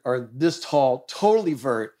walls are this tall, totally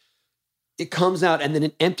vert. It comes out and then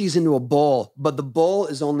it empties into a bowl, but the bowl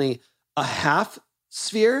is only a half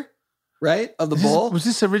sphere, right? Of the bowl. Was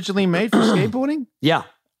this originally made for skateboarding? Yeah.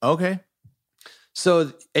 Okay.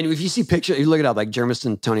 So, and if you see picture, you look it up, like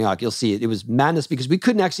Germiston, Tony Hawk, you'll see it. It was madness because we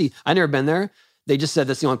couldn't actually, I never been there. They just said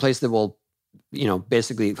that's the only place that will,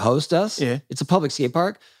 basically host us. Yeah. It's a public skate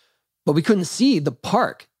park, but we couldn't see the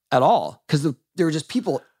park at all because there were just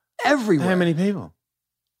people everywhere. How many people?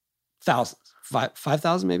 Thousands.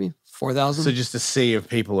 5,000 maybe? 4,000? So just a sea of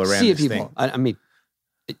people around sea of this people. thing. I mean,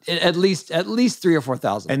 at least 3,000 or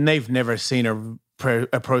 4,000. And they've never seen a pro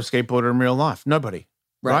skateboarder in real life. Nobody.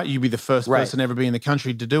 Right? You'd be the first person ever be in the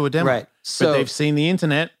country to do a demo. Right. So, but they've seen the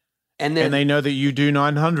internet and they know that you do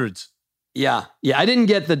 900s. Yeah. Yeah. I didn't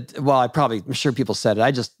get I'm sure people said it.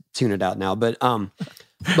 I just tune it out now. But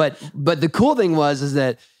the cool thing is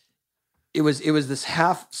that it was this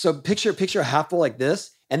half. So picture a half bowl like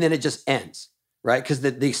this, and then it just ends, right? Because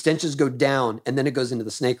the extensions go down and then it goes into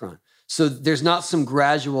the snake run. So there's not some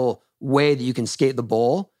gradual way that you can skate the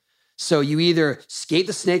bowl. So you either skate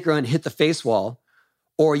the snake run, hit the face wall,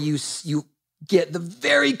 or you get the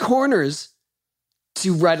very corners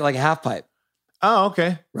to ride it like a half pipe. Oh,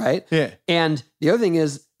 okay. Right? Yeah. And the other thing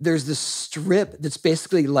is there's this strip that's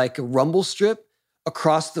basically like a rumble strip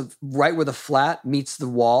across right where the flat meets the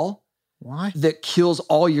wall. Why? That kills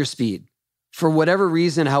all your speed. For whatever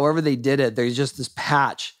reason, however they did it, there's just this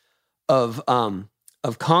patch of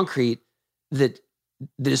concrete that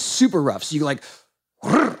is super rough. So you like,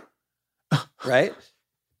 right?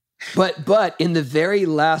 But in the very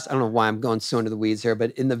last, I don't know why I'm going so into the weeds here,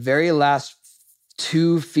 but in the very last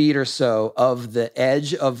 2 feet or so of the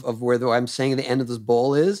edge of where I'm saying the end of this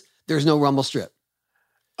bowl is, there's no rumble strip.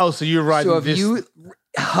 Oh, so you're riding this. So if you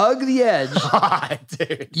hug the edge,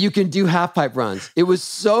 dude, you can do half pipe runs. It was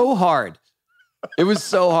so hard. It was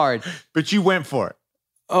so hard. But you went for it.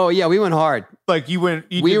 Oh yeah, we went hard. Like you went.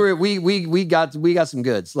 We got some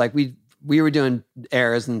goods. Like we were doing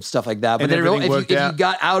airs and stuff like that. But then if you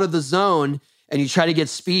got out of the zone and you try to get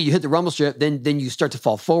speed, you hit the rumble strip, then you start to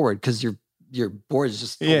fall forward because your board is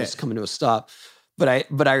just almost coming to a stop. But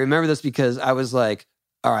I remember this because I was like,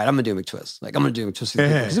 all right, I'm gonna do a McTwist. Like I'm gonna do a McTwist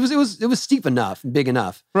because it was steep enough and big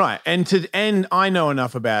enough. Right. And I know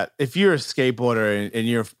enough about if you're a skateboarder and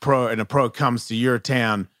you're a pro and a pro comes to your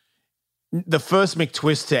town, the first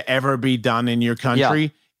McTwist to ever be done in your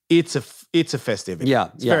country, it's a festivity. Yeah.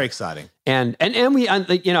 It's very exciting. And we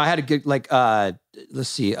I had a good let's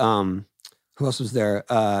see, who else was there?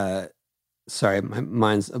 Sorry, my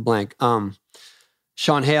mind's a blank.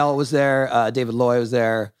 Sean Hale was there, David Loy was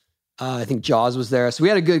there. I think Jaws was there. So we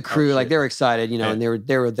had a good crew. They were excited, and they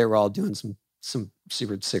were all doing some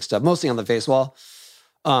super sick stuff, mostly on the face wall.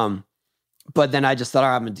 But then I just thought,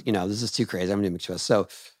 all right, this is too crazy. I'm gonna do McTwist. So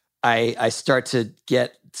I start to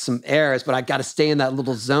get some airs, but I got to stay in that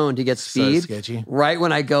little zone to get speed. So sketchy. Right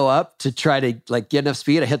when I go up to try to like get enough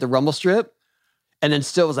speed, I hit the rumble strip, and then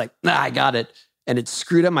still was like, nah, I got it, and it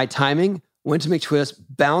screwed up my timing. Went to McTwist,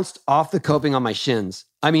 bounced off the coping on my shins.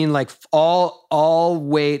 I mean, like all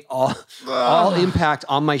weight, all impact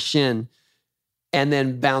on my shin, and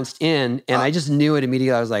then bounced in, and I just knew it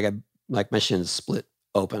immediately. I was like my shin is split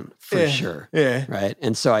open for sure. Yeah. Right.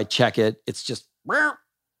 And so I check it. It's just,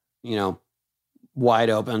 wide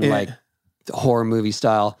open, like horror movie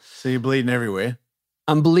style. So you're bleeding everywhere.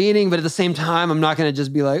 I'm bleeding, but at the same time, I'm not going to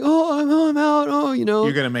just be like, I'm out.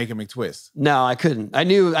 You're going to make a McTwist. No, I couldn't. I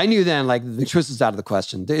knew then, like, the twist is out of the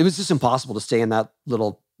question. It was just impossible to stay in that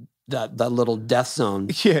little death zone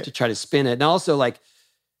to try to spin it. And also, like,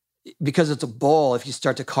 because it's a bowl, if you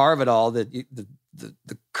start to carve it all, the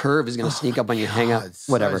curve is going to sneak up on you, hang out,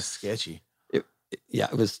 whatever. So sketchy.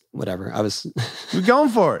 It was whatever. You're going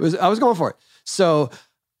for it. I was going for it. So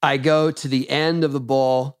I go to the end of the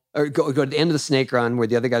bowl, or go to the end of the snake run where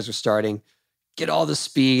the other guys are starting, get all the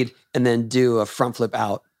speed, and then do a front flip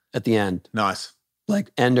out at the end. Nice.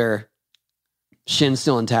 Like ender, shin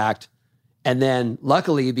still intact. And then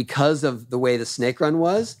luckily, because of the way the snake run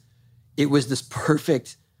was, it was this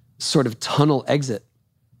perfect sort of tunnel exit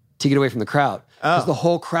to get away from the crowd. Because the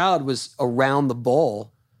whole crowd was around the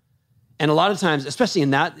bowl. And a lot of times, especially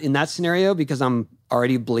in that scenario, because I'm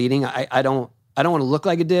already bleeding, I don't want to look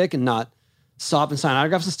like a dick and not stop and sign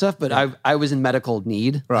autographs and stuff, but I was in medical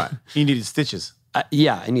need. Right. You needed stitches. I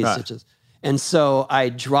needed stitches. And so I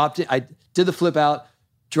dropped it. I did the flip out,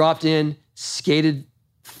 dropped in, skated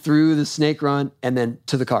through the snake run, and then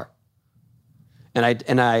to the car. And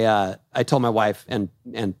I told my wife and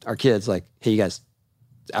our kids, like, hey, you guys,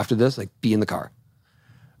 after this, like, be in the car.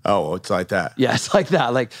 Oh, it's like that. Yeah, it's like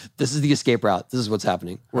that. Like, this is the escape route. This is what's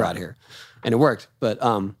happening. We're out here. And it worked. But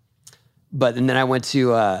and then I went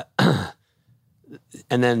to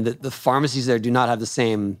and then the pharmacies there do not have the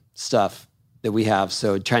same stuff that we have.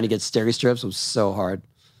 So trying to get steri strips was so hard.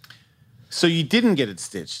 So you didn't get it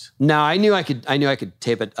stitched? No, I knew I could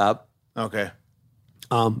tape it up. Okay.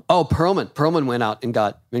 Perlman went out and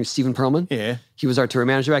got, maybe Stephen Perlman. Yeah. He was our tour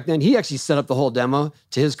manager back then. He actually set up the whole demo.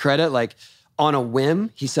 To his credit, like, on a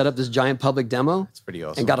whim, he set up this giant public demo. That's pretty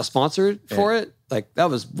awesome. And got a sponsor for it. Like, that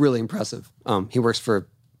was really impressive. He works for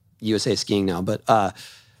USA Skiing now. But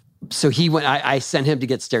so he went, I sent him to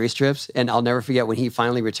get steri strips, and I'll never forget when he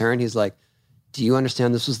finally returned, he's like, do you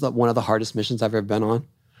understand this was one of the hardest missions I've ever been on?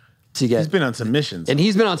 He's been on some missions. And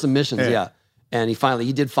he's been on some missions, yeah. And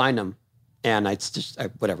he did find them. And I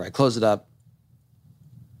closed it up,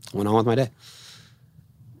 went on with my day.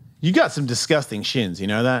 You got some disgusting shins, you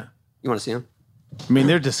know that? You want to see them? I mean,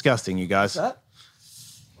 they're disgusting, you guys.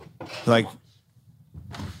 What's that? Like,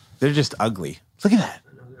 they're just ugly. Look at that.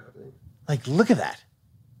 Like, look at that.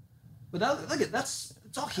 But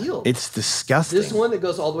it's all healed. It's disgusting. This one that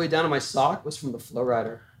goes all the way down to my sock was from the Flow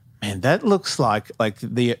Rider. Man, that looks like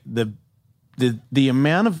the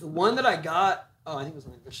amount of... The one that I got, I think it was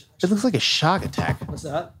like this. It looks like a shark attack. What's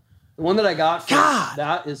that? The one that I got from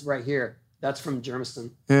that is right here. That's from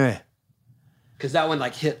Germiston. Yeah. Because that one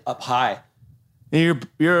like hit up high.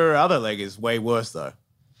 Your other leg is way worse though.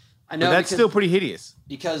 I know. But that's still pretty hideous.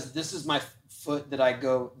 Because this is my foot that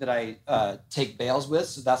I take bales with.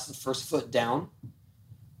 So that's the first foot down.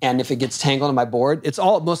 And if it gets tangled in my board, it's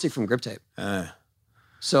all mostly from grip tape.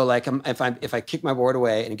 So like if I kick my board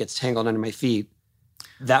away and it gets tangled under my feet,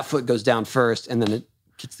 that foot goes down first and then it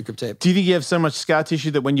gets the grip tape. Do you think you have so much scar tissue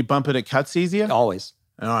that when you bump it cuts easier? Always.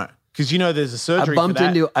 All right. Because there's a surgery for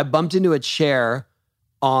that. I bumped into a chair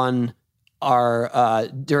on our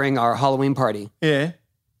during our Halloween party. Yeah.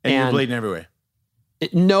 And you're bleeding everywhere.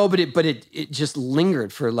 But it just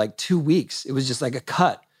lingered for like 2 weeks. It was just like a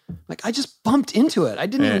cut. Like I just bumped into it. I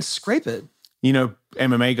didn't even scrape it. You know,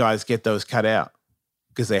 MMA guys get those cut out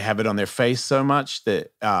because they have it on their face so much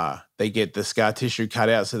that they get the scar tissue cut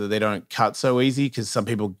out so that they don't cut so easy. Because some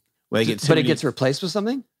people, it gets replaced with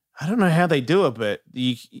something. I don't know how they do it, but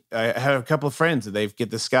I have a couple of friends that they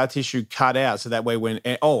get the scar tissue cut out so that way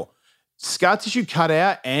scar tissue cut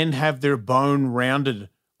out and have their bone rounded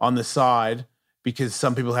on the side because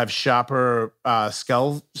some people have sharper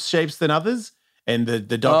skull shapes than others. And the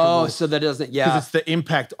doctor so that doesn't, because it's the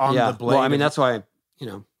impact on the blade. Well, I mean, that's why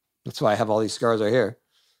I have all these scars right here.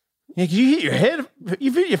 Yeah, you hit your head,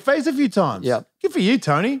 you've hit your face a few times. Yeah. Good for you,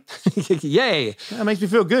 Tony. Yay. That makes me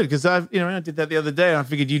feel good because I did that the other day and I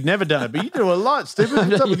figured you'd never done it, but you do a lot, stupid.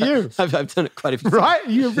 What's up with you? I've done it quite a few times. Right?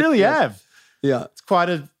 You really have. Yeah. It's quite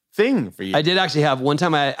a thing for you. I did actually have one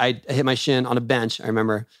time I hit my shin on a bench. I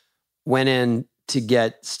remember went in to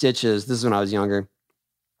get stitches. This is when I was younger.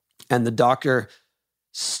 And the doctor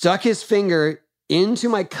stuck his finger into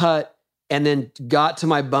my cut and then got to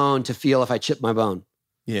my bone to feel if I chipped my bone.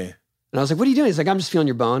 Yeah. And I was like, what are you doing? He's like, I'm just feeling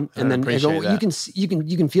your bone. And then I go, well, you can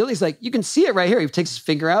feel it. He's like, you can see it right here. He takes his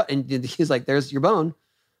finger out and he's like, there's your bone.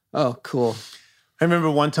 Oh, cool. I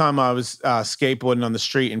remember one time I was skateboarding on the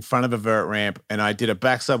street in front of a vert ramp, and I did a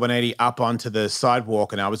backside 180 up onto the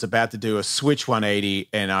sidewalk, and I was about to do a switch 180,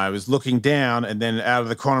 and I was looking down, and then out of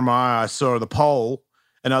the corner of my eye, I saw the pole,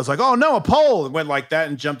 and I was like, oh no, a pole! And went like that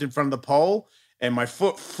and jumped in front of the pole, and my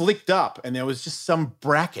foot flicked up, and there was just some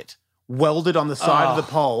bracket welded on the side of the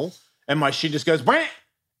pole, and my shin just goes, wham,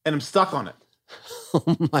 and I'm stuck on it.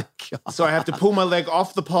 Oh my God. So I have to pull my leg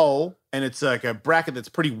off the pole, and it's like a bracket that's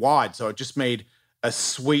pretty wide, so it just made a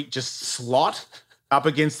sweet just slot up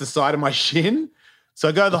against the side of my shin. So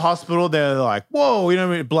I go to the hospital. They're like,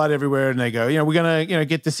 whoa, blood everywhere. And they go, we're going to,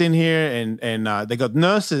 get this in here. And they got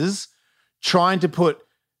nurses trying to put,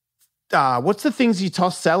 what's the things you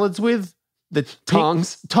toss salads with? The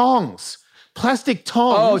tongs. Plastic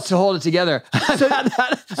tongs. Oh, to hold it together.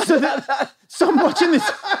 So I'm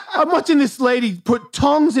watching this lady put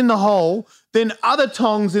tongs in the hole, then other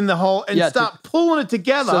tongs in the hole, and start pulling it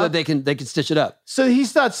together so that they can stitch it up. So he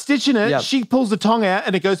starts stitching it. Yep. She pulls the tongue out,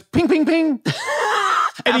 and it goes ping, ping, ping.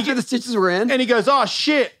 And after the stitches were in, and he goes, "Oh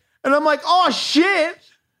shit!" And I'm like, "Oh shit!"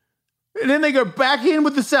 And then they go back in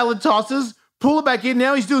with the salad tossers, pull it back in.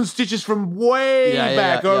 Now he's doing stitches from way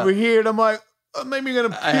back over here, and I'm like, maybe I'm gonna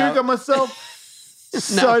puke on myself.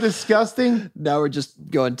 So disgusting. Now we're just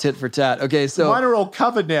going tit for tat. Okay, so mine are all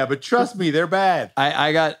covered now, but trust me, they're bad.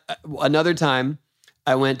 I got another time.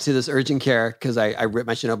 I went to this urgent care because I ripped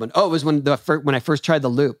my shin open. Oh, it was when I first tried the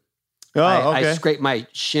loop. Oh, okay. I scraped my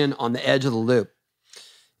shin on the edge of the loop,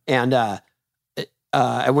 and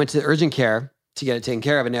I went to urgent care to get it taken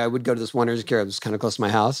care of. And I would go to this one urgent care that was kind of close to my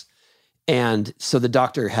house, and so the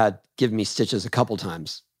doctor had given me stitches a couple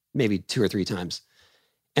times, maybe 2 or 3 times,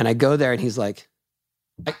 and I go there and he's like,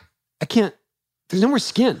 I can't, there's no more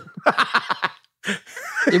skin.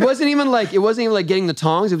 It wasn't even like getting the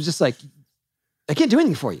tongs. It was just like, I can't do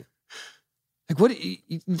anything for you. Like, what,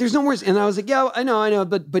 there's no more. And I was like, yeah, I know,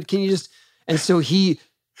 but can you just, and so he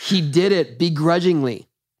did it begrudgingly,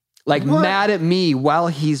 like mad at me while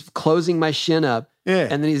he's closing my shin up. Yeah.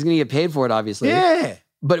 And then he's going to get paid for it, obviously. Yeah.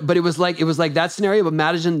 But it was like that scenario, but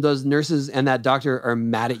imagine those nurses and that doctor are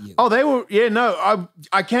mad at you. Oh, they were,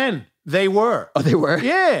 I can. They were. Oh, they were?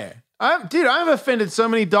 Yeah. I've offended so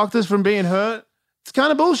many doctors from being hurt. It's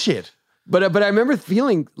kind of bullshit. But I remember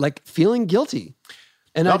feeling guilty.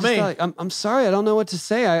 And Not I just me. thought, I'm sorry, I don't know what to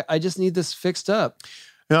say. I just need this fixed up.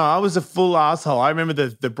 No, I was a full asshole. I remember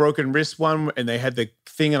the broken wrist one, and they had the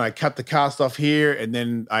thing, and I cut the cast off here, and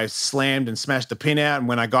then I slammed and smashed the pin out. And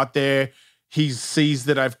when I got there, he sees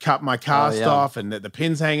that I've cut my cast off and that the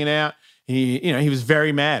pin's hanging out. He was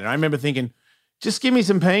very mad. And I remember thinking, just give me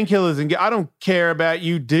some painkillers and I don't care about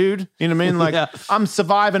you, dude. You know what I mean? Like, I'm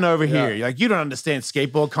surviving over here. Like, you don't understand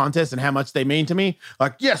skateboard contests and how much they mean to me.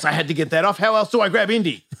 Like, yes, I had to get that off. How else do I grab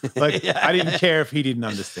Indy? Like, I didn't care if he didn't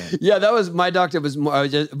understand. Yeah, that was, my doctor was more,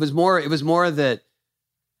 it was more that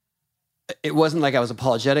it wasn't like I was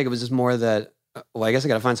apologetic. It was just more that, well, I guess I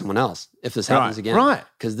got to find someone else if this happens again. Right.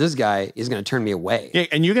 Because this guy is going to turn me away. Yeah,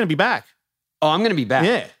 and you're going to be back. Oh, I'm going to be back.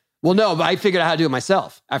 Yeah. Well, no, but I figured out how to do it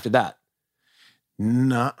myself after that.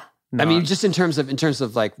 No. I mean, just in terms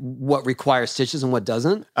of like what requires stitches and what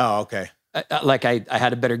doesn't. Oh, okay. I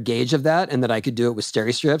had a better gauge of that, and that I could do it with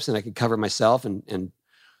steri strips, and I could cover myself. And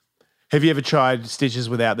have you ever tried stitches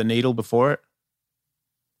without the needle before it?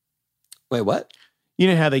 Wait, what? You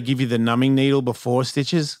know how they give you the numbing needle before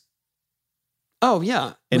stitches? Oh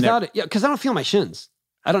yeah, without it, yeah, because I don't feel my shins.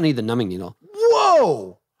 I don't need the numbing needle.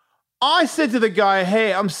 Whoa! I said to the guy,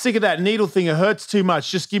 hey, I'm sick of that needle thing. It hurts too much.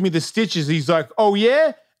 Just give me the stitches. He's like, oh,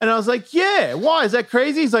 yeah? And I was like, yeah. Why? Is that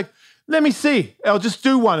crazy? He's like, let me see. I'll just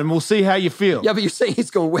do one and we'll see how you feel. Yeah, but you're saying he's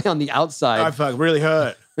going way on the outside. I fuck really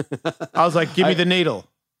hurt. I was like, give me the needle.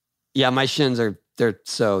 Yeah, my shins they're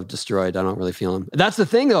so destroyed. I don't really feel them. That's the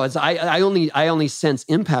thing, though. Is I only sense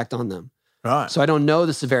impact on them. Right. So I don't know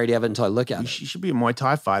the severity of it until I look at it. You should be a Muay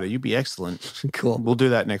Thai fighter. You'd be excellent. Cool. We'll do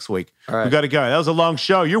that next week. All right. We got to go. That was a long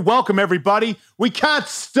show. You're welcome, everybody. We can't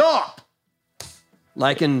stop.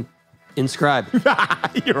 Like and inscribe.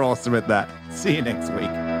 You're awesome at that. See you next week.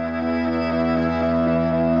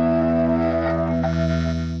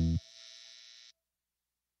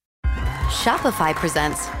 Shopify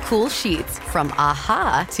presents cool sheets from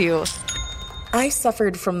AHA to... I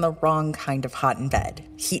suffered from the wrong kind of hot in bed,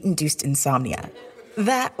 heat-induced insomnia.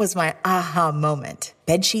 That was my aha moment.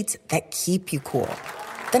 Bedsheets that keep you cool.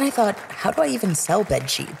 Then I thought, how do I even sell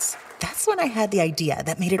bedsheets? That's when I had the idea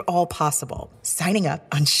that made it all possible. Signing up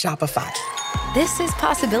on Shopify. This is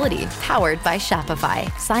Possibility, powered by Shopify.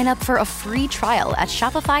 Sign up for a free trial at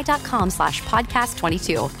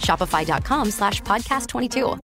shopify.com/podcast22. Shopify.com/podcast22.